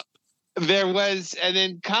day. Yeah. There was, and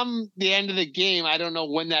then come the end of the game, I don't know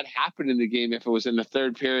when that happened in the game, if it was in the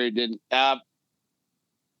third period, and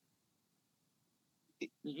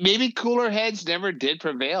maybe cooler heads never did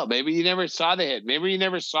prevail. Maybe you never saw the hit. Maybe you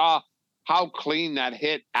never saw how clean that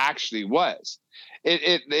hit actually was.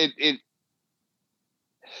 It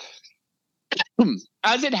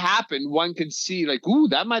as it happened, one could see like, ooh,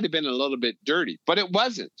 that might have been a little bit dirty, but it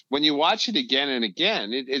wasn't. When you watch it again and again,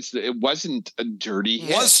 it wasn't a dirty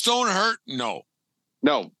hit. Was Stone hurt? No.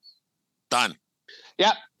 Done.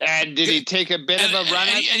 Yeah. And did he take a bit of a run?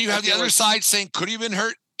 And you have the other side saying, could he have been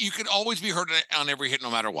hurt? You could always be hurt on every hit, no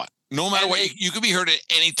matter what. No matter what, you could be hurt at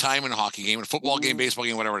any time in a hockey game, in a football game, baseball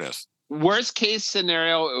game, whatever it is. Worst case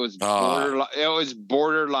scenario, it was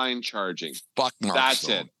borderline charging. Fuck Mark That's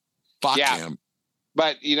Stone. it. Fuck him.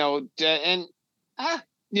 But, you know, you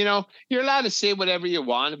know, you're allowed to say whatever you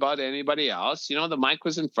want about anybody else. You know, the mic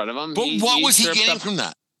was in front of him. But what was he getting from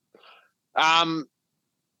that?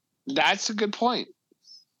 That's a good point.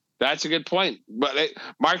 But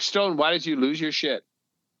Mark Stone, why did you lose your shit?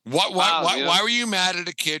 Why were you mad at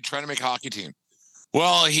a kid trying to make a hockey team?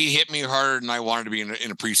 Well, he hit me harder than I wanted to be in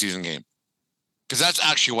a preseason game. Because that's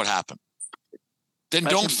actually what happened. Then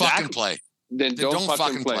don't fucking play. Then don't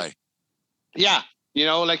fucking play. Yeah. You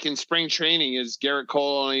know, like in spring training, is Garrett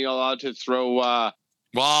Cole only allowed to throw I'm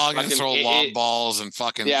going to throw long balls and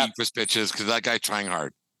fucking equus pitches because that guy's trying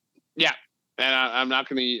hard. Yeah. And I'm not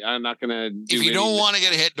gonna do if you don't want to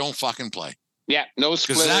get a hit, don't fucking play. Yeah, no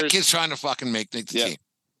splitters. Because that kid's trying to fucking make the team.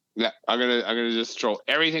 Yeah, I'm gonna just throw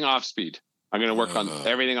everything off speed. I'm gonna work on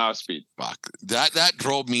everything off speed. Fuck. That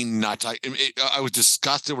drove me nuts. I was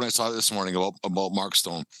disgusted when I saw it this morning about Mark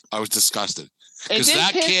Stone. I was disgusted. Because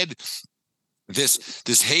that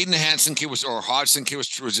This Hayden Hansen kid or Hodgson kid was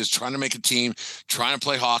just trying to make a team, trying to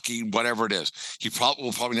play hockey, whatever it is. He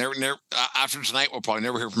will probably never after tonight, we'll probably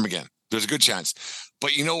never hear from him again. There's a good chance.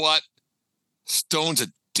 But you know what? Stone's a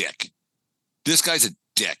dick. This guy's a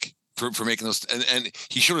dick for making those. And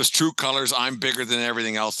he showed his true colors. I'm bigger than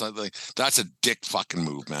everything else. That's a dick fucking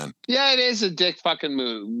move, man. Yeah, it is a dick fucking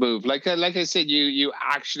move. Like I said, you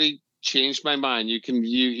actually changed my mind. You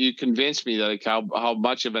convinced me that like how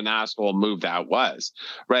much of an asshole move that was,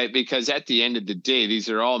 right? Because at the end of the day, these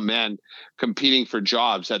are all men competing for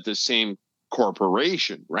jobs at the same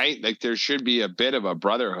corporation, right? Like there should be a bit of a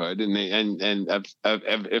brotherhood, and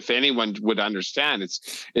if anyone would understand,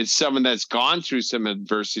 it's someone that's gone through some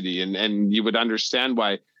adversity, and you would understand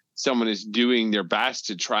why someone is doing their best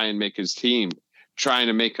to try and make his team, trying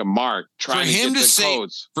to make a mark, trying to get the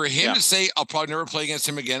codes. For him to say, I'll probably never play against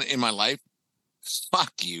him again in my life.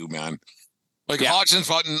 Fuck you, man. Like Hodgson's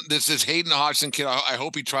fighting this Hayden Hodgson kid. I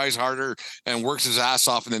hope he tries harder and works his ass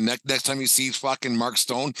off. And then next time he sees fucking Mark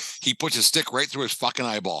Stone, he puts his stick right through his fucking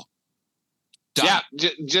eyeball. Done. Yeah,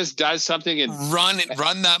 just does something and run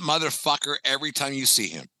that motherfucker every time you see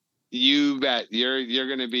him. You bet. You're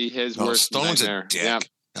going to be his worst Stone's nightmare. A dick. Yeah.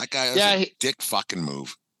 That guy is a dick fucking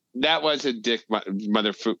move. That was a dick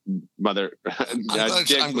mother. I'm glad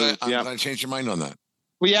I changed your mind on that.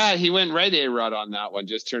 Well, yeah, he went right A-Rod on that one.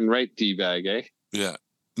 Just turned right D-bag, eh? Yeah.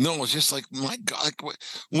 No, it's just like, my God, like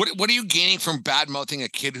what are you gaining from bad mouthing a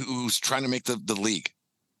kid who's trying to make the league?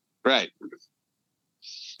 Right.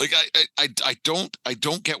 Like I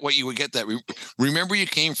don't get what you would get that. Remember, you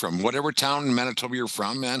came from whatever town in Manitoba you're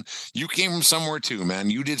from, man. You came from somewhere too, man.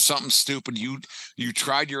 You did something stupid. You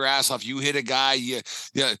tried your ass off. You hit a guy. Yeah.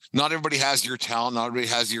 Not everybody has your talent. Not everybody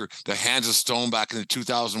has the hands of stone back in the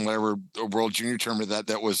 2000 whatever World Junior Tournament.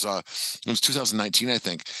 That was it was 2019, I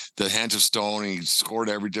think. The hands of stone. And he scored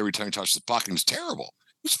every time he touched the puck. And it was terrible.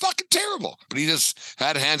 It was fucking terrible. But he just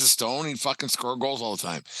had hands of stone. And he fucking scored goals all the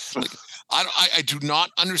time. Like, I do not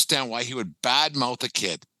understand why he would badmouth a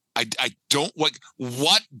kid. I don't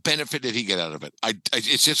what benefit did he get out of it?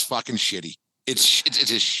 It's just fucking shitty. It's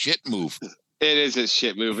a shit move. It is a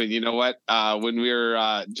shit move. And you know what? When we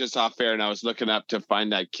were just off air and I was looking up to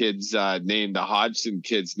find that kid's name, the Hodgson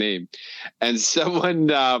kid's name, and someone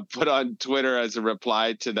put on Twitter as a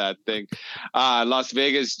reply to that thing, Las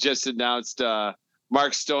Vegas just announced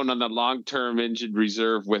Mark Stone on the long-term injured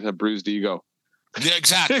reserve with a bruised ego. Yeah,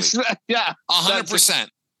 exactly. Yeah, 100%.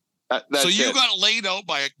 So you it. got laid out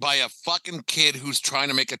by a fucking kid who's trying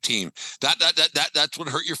to make a team. That's what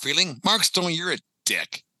hurt your feeling. Mark Stone, you're a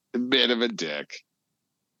dick. A bit of a dick.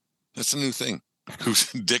 That's a new thing.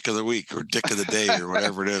 Who's dick of the week or dick of the day or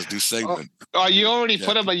whatever it is? New segment. Oh, you already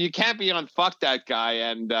put him. But you can't be on fuck that guy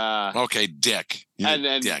and okay, dick.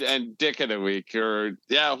 And dick of the week or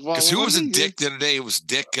yeah. Well, because who was a dick the other day? It was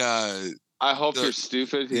Dick. I hope you're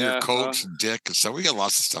stupid. Your coach, Dick. So we got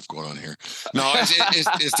lots of stuff going on here. No,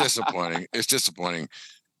 it's disappointing. It's disappointing.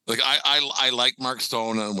 Like I like Mark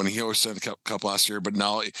Stone when he always said a couple last year, but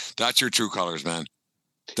now that's your true colors, man.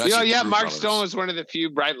 Mark Stone was one of the few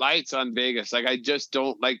bright lights on Vegas. Like I just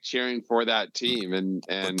don't like cheering for that team, and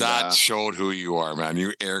but that showed who you are, man.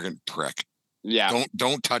 You arrogant prick. Yeah.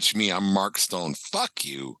 Don't touch me. I'm Mark Stone. Fuck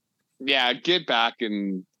you. Yeah, get back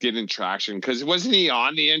and get in traction because wasn't he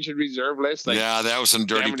on the injured reserve list? Like, yeah, that was some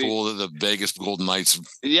dirty pool of the Vegas Golden Knights.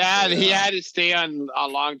 Yeah, he had to stay on a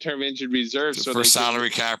long-term injured reserve for salary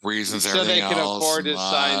cap reasons. So they could else, afford to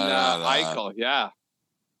sign Eichel. Yeah,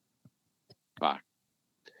 fuck.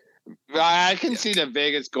 I can see the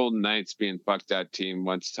Vegas Golden Knights being fucked that team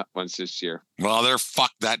once this year. Well, they're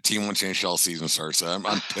fucked that team once the NHL season starts. I'm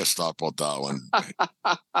pissed off about that one.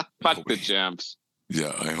 Fuck the Champs.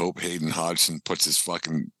 Yeah, I hope Hayden Hodgson puts his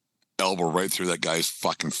fucking elbow right through that guy's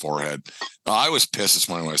fucking forehead. I was pissed this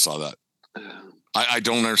morning when I saw that. I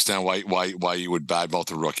don't understand why you would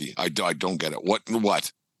badmouth a rookie. I don't get it.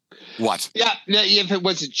 What? Yeah, if it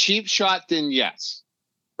was a cheap shot, then yes,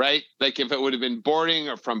 right? Like if it would have been boarding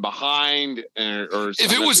or from behind, or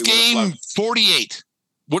if it was game 48.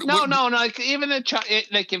 No. Like even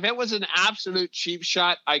like if it was an absolute cheap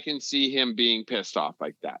shot, I can see him being pissed off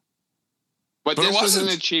like that. But this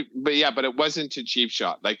wasn't a cheap, but it wasn't a cheap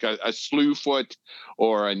shot, like a slew foot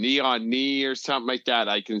or a knee on knee or something like that.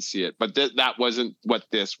 I can see it, but that wasn't what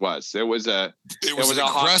this was. It was an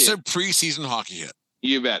aggressive preseason hockey hit.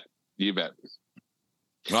 You bet. Well,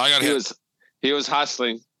 I got hit. He was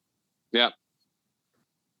hustling. Yep.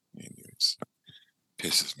 Anyways,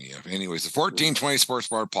 pisses me off. Anyways, the 1420 Sports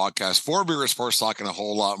Bar podcast, 4 beer sports talk and a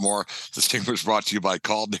whole lot more. This thing was brought to you by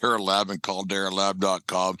Caldera Lab and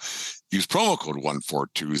CalderaLab.com. Use promo code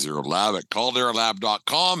 1420lab at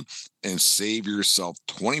calderalab.com and save yourself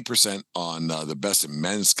 20% on the best in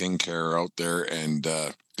men's skincare out there, and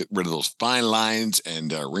get rid of those fine lines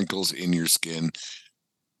and wrinkles in your skin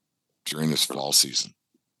during this fall season.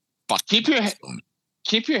 Fuck. Keep your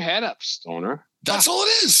head up, Stoner. That's all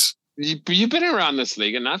it is. You've been around this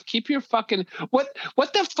league enough. Keep your fucking what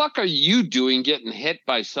the fuck are you doing getting hit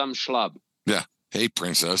by some schlub? Yeah. Hey,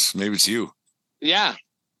 princess, maybe it's you. Yeah.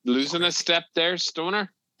 Losing a step there,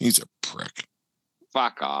 Stoner? He's a prick.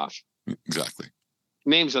 Fuck off. Exactly.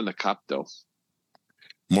 Name's on the cup, though.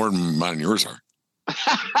 More than mine and yours are.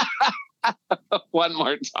 One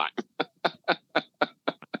more time.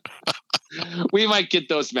 We might get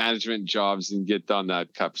those management jobs and get on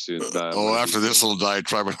that cup soon. After this little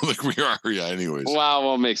diatribe, I don't think we are. Yeah, anyways. Well,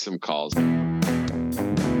 we'll make some calls.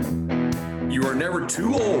 You are never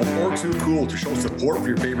too old or too cool to show support for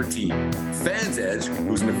your favorite team. Fans Edge,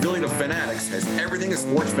 who's an affiliate of Fanatics, has everything a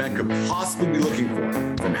sports fan could possibly be looking for.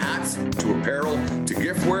 From hats to apparel to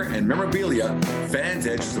giftware and memorabilia, Fans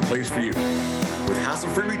Edge is the place for you. With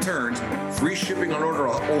hassle-free returns, free shipping on order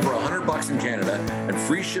over $100 in Canada, and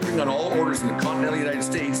free shipping on all orders in the continental United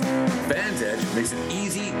States, Fans Edge makes it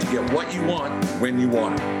easy to get what you want when you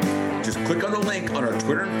want it. Just click on the link on our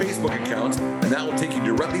Twitter and Facebook accounts, and that will take you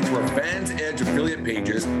directly to our Fans Edge affiliate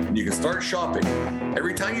pages, and you can start shopping.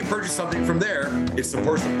 Every time you purchase something from there, it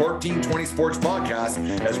supports the 1420 Sports Podcast,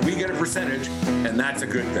 as we get a percentage, and that's a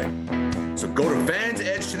good thing. So go to Fans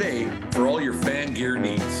Edge today for all your fan gear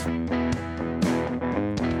needs.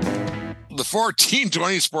 The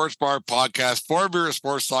 1420 Sports Bar Podcast, 4 Beer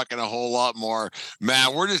Sports Talk, and a whole lot more.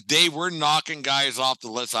 Man, we're knocking guys off the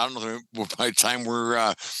list. I don't know by the time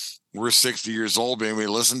we're 60 years old, maybe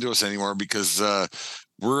listen to us anymore, because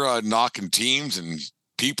we're knocking teams and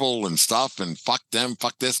people and stuff, and fuck them,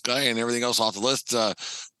 fuck this guy, and everything else off the list.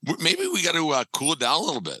 Maybe we got to cool it down a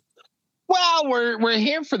little bit. Well, we're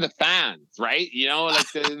here for the fans, right? You know, like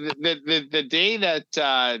the day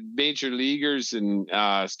that major leaguers and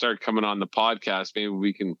start coming on the podcast, maybe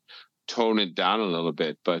we can tone it down a little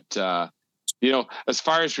bit. But you know, as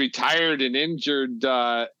far as retired and injured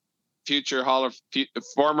future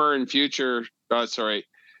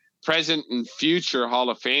present and future Hall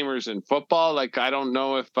of Famers in football, like I don't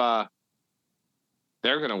know if they're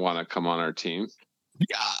going to want to come on our team.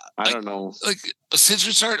 Yeah, I don't know. Like, since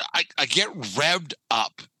we started, I get revved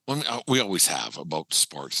up. We always have about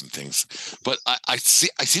sports and things, but I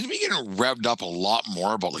seem to be getting revved up a lot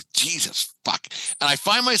more about, like, Jesus fuck, and I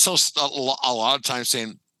find myself a lot of times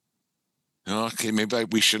saying, okay, maybe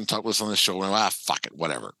we shouldn't talk about this on the show. Fuck it,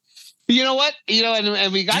 whatever. You know what? You know,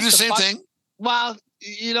 and we got do the same thing. Well,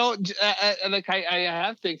 you know, like I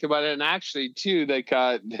have think about it, and actually too, like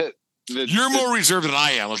you're more reserved than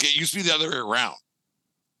I am. Like, it used to be the other way around.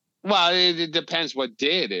 Well, it depends what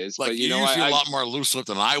day it is. Like, but you know, usually a lot more loose-lipped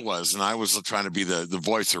than I was, and I was trying to be the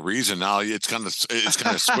voice of reason. Now it's kind of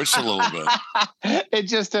switched a little bit. It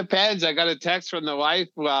just depends. I got a text from the wife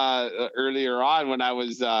earlier on when I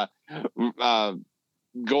was going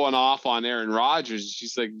off on Aaron Rodgers.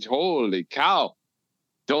 She's like, "Holy cow,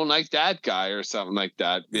 don't like that guy," or something like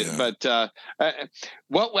that. Yeah. But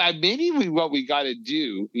what we got to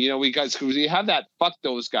do, you know, we have that fuck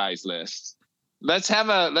those guys list. Let's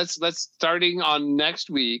starting on next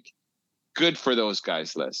week, good for those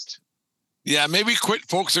guys list. Yeah, maybe quit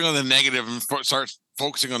focusing on the negative and start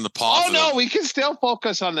focusing on the positive. Oh no, we can still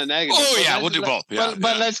focus on the negative. Oh yeah, we'll do both. Yeah,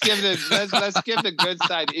 but let's give the good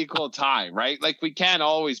side equal time, right? Like, we can't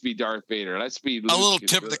always be Darth Vader. Let's be a little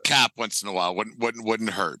tip of the cap once in a while. Wouldn't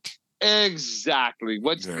hurt. Exactly.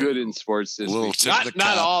 What's good in sports this week?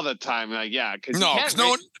 Not all the time. Like, yeah, because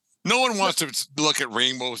no one wants to look at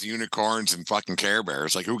rainbows, unicorns, and fucking Care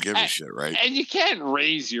Bears. Like, who gives a shit, right? And you can't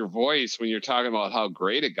raise your voice when you're talking about how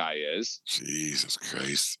great a guy is. Jesus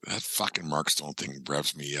Christ. That fucking Mark Stone thing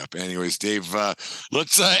revs me up. Anyways, Dave,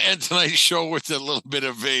 let's end tonight's show with a little bit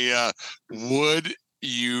of a would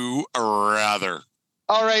you rather.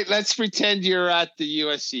 All right, let's pretend you're at the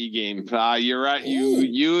USC game.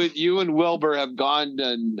 You and Wilbur have gone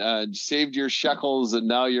and saved your shekels, and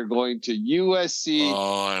now you're going to USC.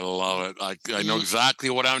 Oh, I love it. I know exactly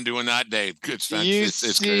what I'm doing that day. It's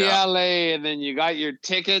fantastic. UCLA, and then you got your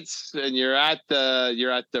tickets, and you're at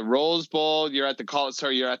the Rose Bowl. You're at the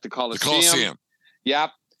Coliseum. The Coliseum.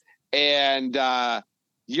 Yep. And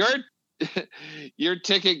your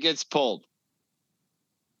ticket gets pulled.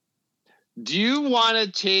 Do you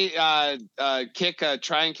want to try and kick a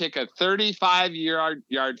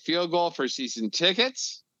 35-yard field goal for season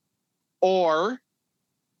tickets, or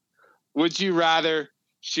would you rather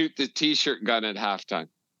shoot the t-shirt gun at halftime?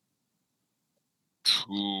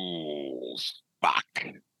 Ooh. fuck.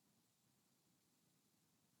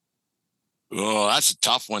 Oh, that's a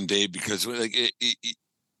tough one, Dave, because like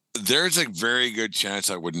there's a very good chance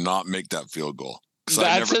I would not make that field goal.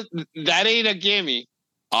 That ain't a gimme.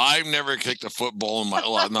 I've never kicked a football in my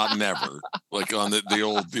life, not never. Like on the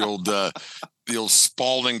old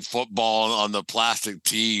Spalding football on the plastic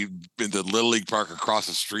tee in the Little League park across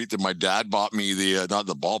the street that my dad bought me, the not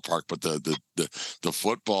the ballpark, but the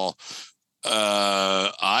football.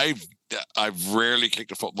 I've rarely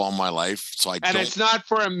kicked a football in my life, so and it's not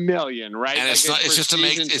for $1 million, right? And it's not. It's just to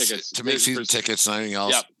make season tickets and anything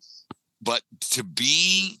else. Yep. But to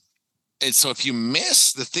be, and so if you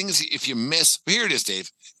miss the things, if you miss, here it is,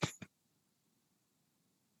 Dave.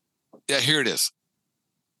 Yeah, here it is.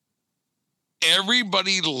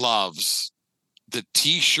 Everybody loves the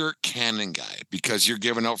T-shirt cannon guy because you're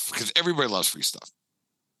giving out, because everybody loves free stuff,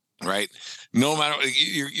 right? No matter,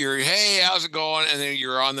 you're hey, how's it going? And then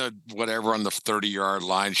you're on the 30-yard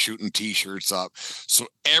line shooting T-shirts up. So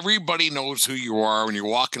everybody knows who you are when you're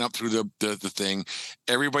walking up through the thing.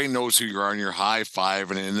 Everybody knows who you are, and you're high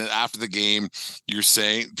five. And then after the game, you're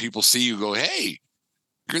saying, people see you go, hey,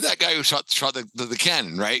 you're that guy who shot the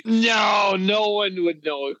cannon, right? No one would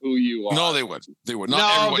know who you are. No, they would. They would.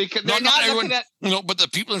 Not everyone. Because not everyone. No, but the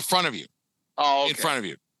people in front of you. Oh, okay. In front of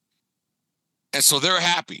you. And so they're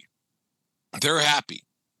happy. They're happy.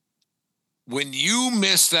 When you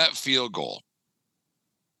miss that field goal,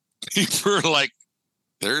 people are like,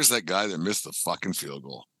 there's that guy that missed the fucking field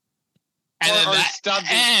goal. And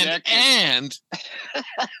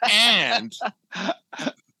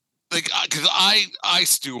like, because I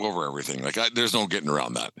stew over everything. Like, there's no getting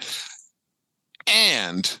around that.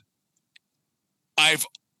 And I've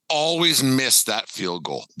always missed that field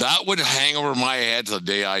goal. That would hang over my head till the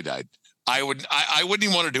day I died. I wouldn't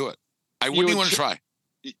even want to do it. I wouldn't even want to try.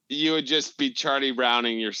 You would just be Charlie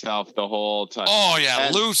Browning yourself the whole time. Oh yeah,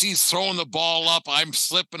 and Lucy's throwing the ball up. I'm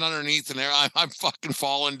slipping underneath in there. I'm fucking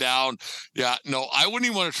falling down. Yeah, no, I wouldn't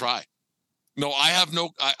even want to try. No, I have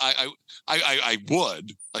no. I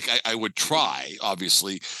would like. I would try,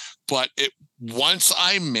 obviously, but once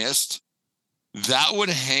I missed, that would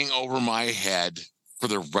hang over my head for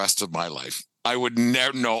the rest of my life. I would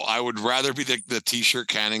never. No, I would rather be the T-shirt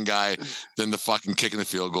cannon guy than the fucking kicking the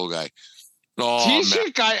field goal guy. Oh,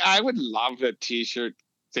 T-shirt guy, I would love the T-shirt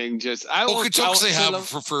thing. Just jokes they have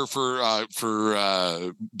for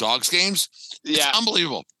dogs games. Yeah, it's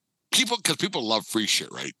unbelievable. People love free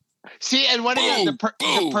shit, right? See, and what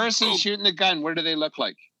the person shooting the gun? What do they look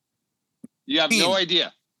like? You have no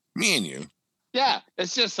idea. Me and you. Yeah,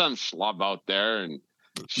 it's just some schlub out there and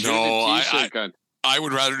shooting a T-shirt gun. I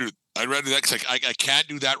would rather do. I'd rather do that because I can't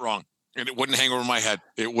do that wrong, and it wouldn't hang over my head.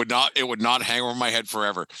 It would not hang over my head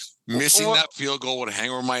forever. Missing that field goal would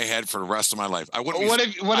hang over my head for the rest of my life. I wouldn't.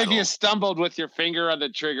 What if you stumbled with your finger on the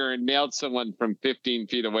trigger and nailed someone from 15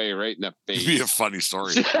 feet away right in the face? It'd be a funny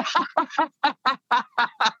story.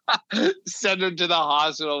 Send him to the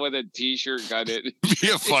hospital with a T-shirt gun. It'd be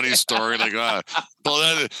a funny story. Like, well,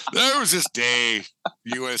 there was this day,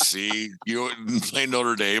 USC, playing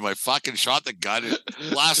Notre Dame. I fucking shot the gun and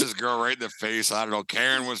blasted this girl right in the face. I don't know.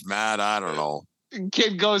 Karen was mad. I don't know.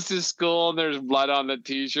 Kid goes to school and there's blood on the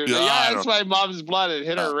T-shirt. Yeah, that's my mom's blood. It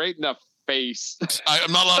hit her right in the face.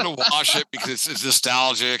 I'm not allowed to wash it because it's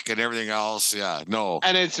nostalgic and everything else. Yeah, no.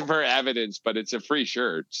 And it's for evidence, but it's a free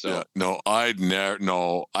shirt. So yeah, no, I'd never.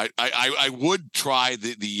 No, I would try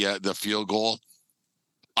the field goal.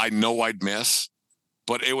 I know I'd miss,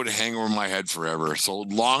 but it would hang over my head forever. So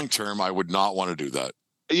long term, I would not want to do that.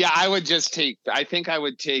 Yeah, I would just take. I think I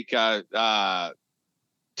would take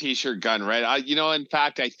T-shirt gun, right? In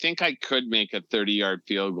fact, I think I could make a 30-yard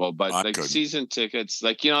field goal, but season tickets,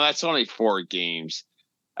 that's only 4 games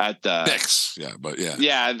at the 6. Yeah, but yeah,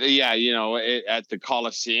 at the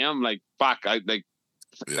Coliseum, like fuck,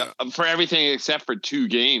 for everything except for 2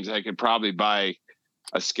 games, I could probably buy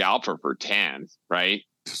a scalper for 10, right?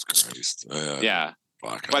 Jesus Christ, yeah.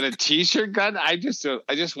 Fuck, but a T-shirt gun, I just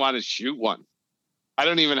want to shoot one. I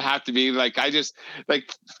don't even have to be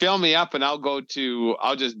fill me up and I'll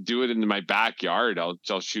just do it in my backyard. I'll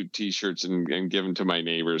shoot T-shirts and give them to my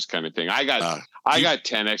neighbors kind of thing. I got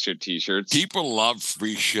 10 extra T-shirts. People love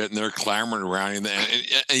free shit and they're clamoring around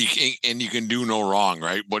and you can do no wrong,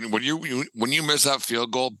 right? When you miss that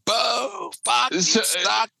field goal, boo, fuck,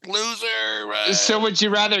 suck, loser. Right? So would you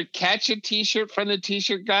rather catch a T-shirt from the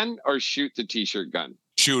T-shirt gun or shoot the T-shirt gun?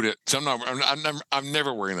 Shoot it. So I'm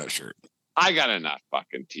never wearing that shirt. I got enough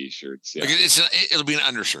fucking T-shirts. Yeah. It'll be an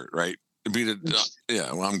undershirt, right? It'll be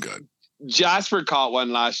well, I'm good. Jasper caught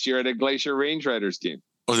one last year at a Glacier Range Riders game.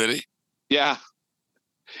 Oh, did he? Yeah.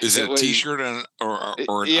 Is it a T-shirt or an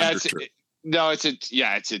undershirt? No, it's a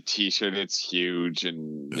T-shirt. It's huge,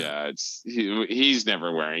 and he's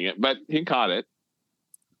never wearing it, but he caught it,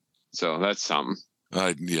 so that's something.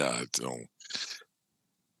 I don't.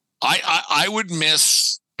 I would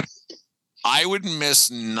miss. I would miss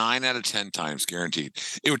 9 out of 10 times, guaranteed.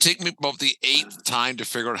 It would take me about the 8th time to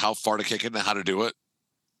figure out how far to kick it and how to do it.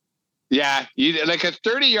 Yeah, like a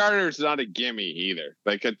 30-yarder is not a gimme either.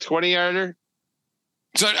 Like a 20-yarder.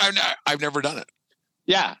 So I've never done it.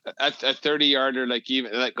 Yeah, a 30-yarder, like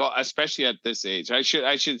even like especially at this age, I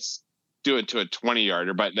should do it to a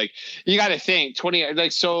 20-yarder. But like you got to think 20.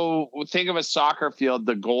 Like so, think of a soccer field,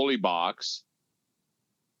 the goalie box.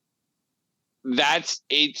 That's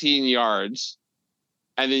 18 yards,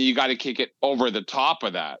 and then you got to kick it over the top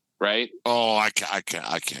of that, right? Oh, I can't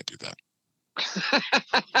do that.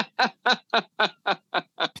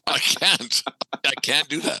 I can't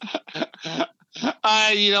do that.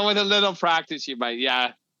 With a little practice, you might.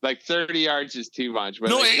 Yeah, like 30 yards is too much. But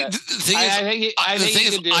no, like the thing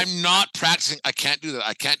is, I'm not practicing. I can't do that.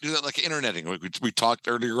 I can't do that like interneting. Like we talked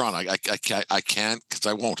earlier on. I can't because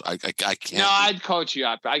I won't. I can't. No, I'd coach you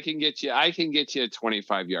up. I can get you a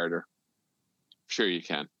 25-yarder. Sure, you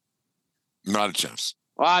can. Not a chance.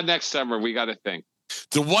 Well, next summer we got a thing.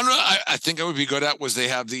 The one I think I would be good at was they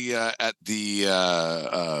have the at the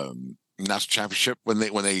national championship when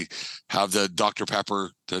they have the Dr.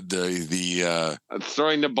 Pepper the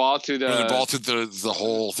throwing the ball to the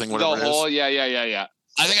whole thing, whatever the hole. it is. Yeah.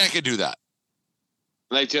 I think I could do that.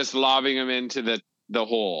 Like just lobbing them into the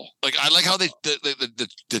hole. Like I like how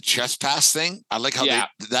the chest pass thing. I like how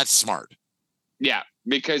that's smart. Yeah,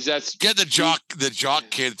 because that's get the jock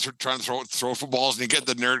kid trying to throw footballs, and you get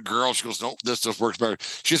the nerd girl. She goes, "Nope, this just works better."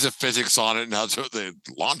 She has a physics on it, and has the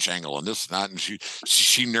launch angle and this and that, and she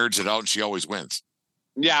nerds it out, and she always wins.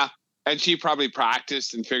 Yeah, and she probably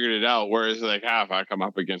practiced and figured it out. Whereas like, if I come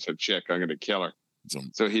up against a chick, I'm going to kill her.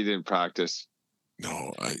 So he didn't practice.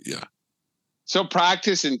 No, So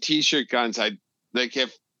practice and t-shirt guns. I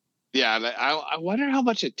wonder how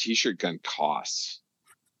much a t-shirt gun costs.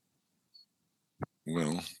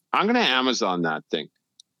 Well, I'm going to Amazon that thing.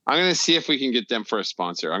 I'm going to see if we can get them for a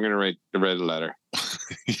sponsor. I'm going to write a letter.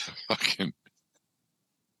 Fucking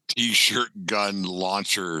t-shirt gun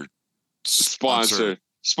launcher sponsor.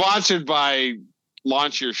 Sponsored by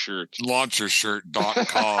Launch Your Shirt.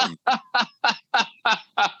 LaunchYourShirt.com.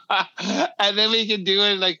 And then we can do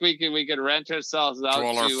it like we can rent ourselves out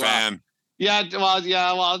to fan.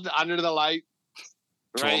 Under the light.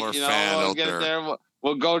 Right? We'll get there.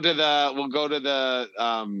 We'll go to the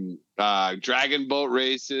dragon boat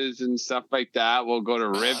races and stuff like that. We'll go to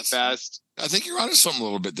Rib Fest. I think you're onto something a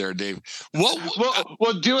little bit there, Dave. We'll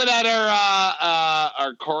do it at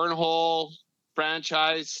our cornhole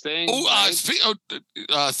franchise thing. I think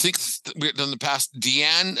in the past,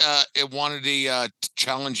 Deanne wanted to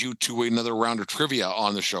challenge you to another round of trivia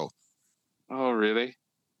on the show. Oh, really?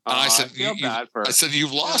 And I said, I said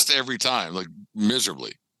you've lost every time, like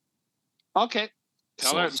miserably. Okay.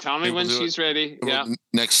 Tell me when she's ready. Yeah.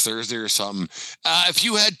 Next Thursday or something. If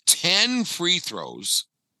you had 10 free throws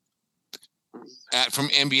from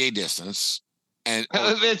NBA distance,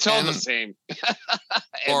 it's all the same.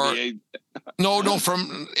 NBA. No,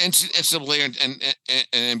 from NCAA and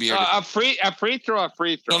NBA. A free throw.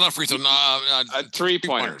 No, not free throw. No,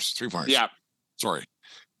 3-pointers. 3-pointers. Yeah. Sorry.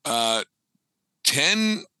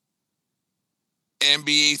 10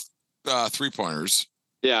 NBA 3-pointers.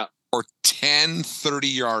 Yeah. Or 10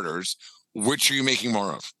 30-yarders, which are you making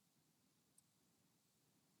more of?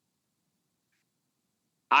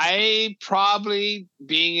 I probably,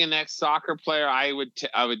 being an ex-soccer player, I would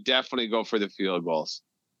definitely go for the field goals.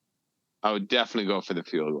 I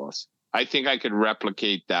think I could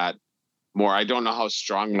replicate that more. I don't know how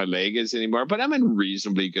strong my leg is anymore, but I'm in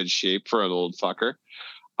reasonably good shape for an old fucker.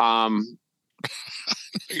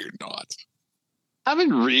 You're not. I'm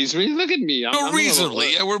in reasonably. Look at me. I'm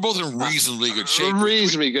reasonably. We're both in reasonably good shape.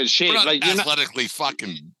 Reasonably good shape. We're not like athletically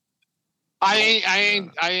fucking.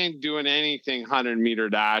 I ain't doing anything 100-meter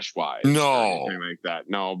dash wise. No, anything like that.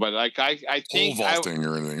 No, but like I think pole vaulting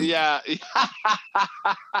or anything. Yeah,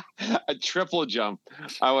 a triple jump.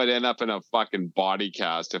 I would end up in a fucking body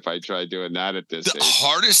cast if I tried doing that at this age. The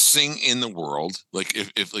hardest thing in the world, like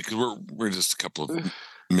if like we're just a couple of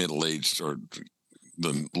middle-aged or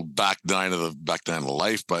the back nine of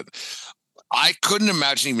life, but I couldn't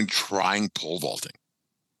imagine even trying pole vaulting.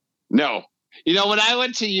 No. When I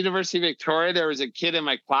went to University of Victoria, there was a kid in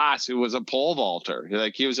my class who was a pole vaulter.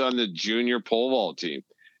 Like he was on the junior pole vault team.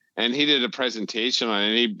 and he did a presentation on it.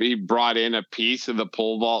 And he brought in a piece of the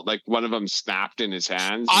pole vault, like one of them snapped in his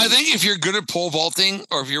hands. I think if you're good at pole vaulting,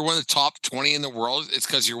 or if you're one of the top 20 in the world, it's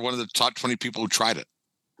because you're one of the top 20 people who tried it.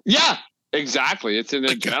 Yeah, exactly. It's an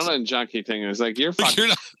adrenaline junkie thing. It's like, you're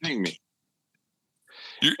fucking kidding me.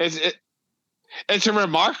 It's a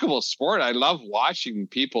remarkable sport. I love watching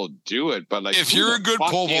people do it, but like, if you're a good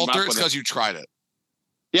pole vaulter, it's because you tried it.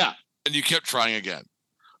 Yeah, and you kept trying again.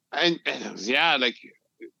 And yeah, like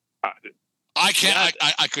I can't.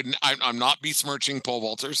 Yeah. I couldn't. I'm not besmirching pole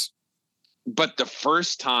vaulters. But the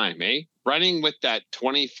first time, running with that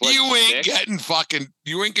 20-foot, you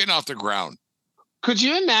ain't getting off the ground. Could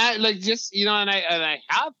you imagine, like, just, and I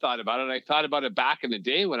have thought about it. I thought about it back in the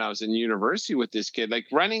day when I was in university with this kid, like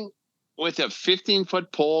running with a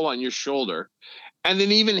 15-foot pole on your shoulder, and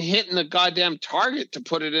then even hitting the goddamn target to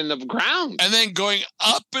put it in the ground, and then going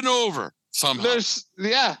up and over somehow.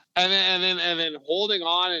 And then holding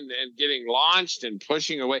on and getting launched and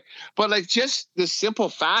pushing away. But like, just the simple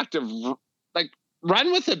fact of like,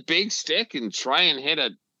 run with a big stick and try and hit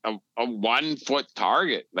a 1-foot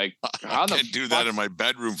target. Like, how I can't do that in my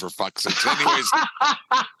bedroom, for fuck's sake. Anyways,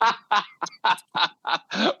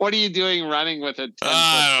 what are you doing running with a 10-foot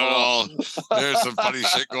I don't know. There's some funny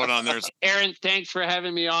shit going on there. Aaron, thanks for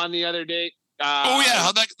having me on the other day.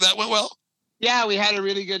 How that went well? Yeah, we had a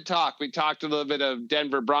really good talk. We talked a little bit of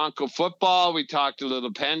Denver Bronco football. We talked a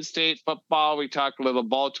little Penn State football. We talked a little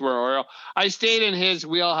Baltimore Oriole. I stayed in his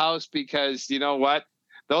wheelhouse because, you know what?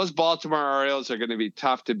 Those Baltimore Orioles are going to be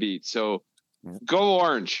tough to beat. So go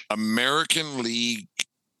Orange. American League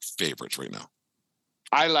favorites right now.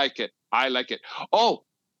 I like it. Oh,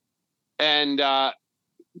 and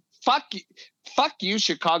fuck you,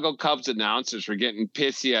 Chicago Cubs announcers, for getting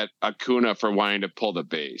pissy at Acuna for wanting to pull the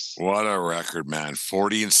base. What a record, man.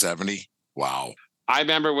 40-70. Wow. I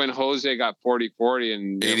remember when Jose got 40-40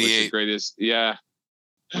 and 88. It was the greatest. Yeah.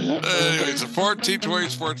 It's a 1420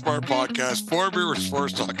 Sports Bar podcast. 4 Beer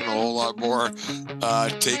Sports, talking a whole lot more.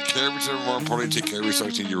 Take care of each other. More importantly, take care of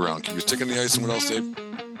yourself year-round. Keep your stick on the ice. And what else, Dave?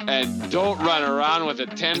 And don't run around with a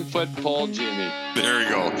 10-foot pole, Jimmy. There you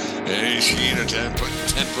go. Hey, she ain't a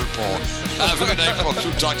 10-foot pole. Have a good night, folks.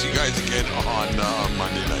 We'll talk to you guys again on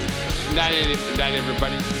Monday night. Night,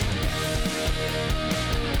 everybody.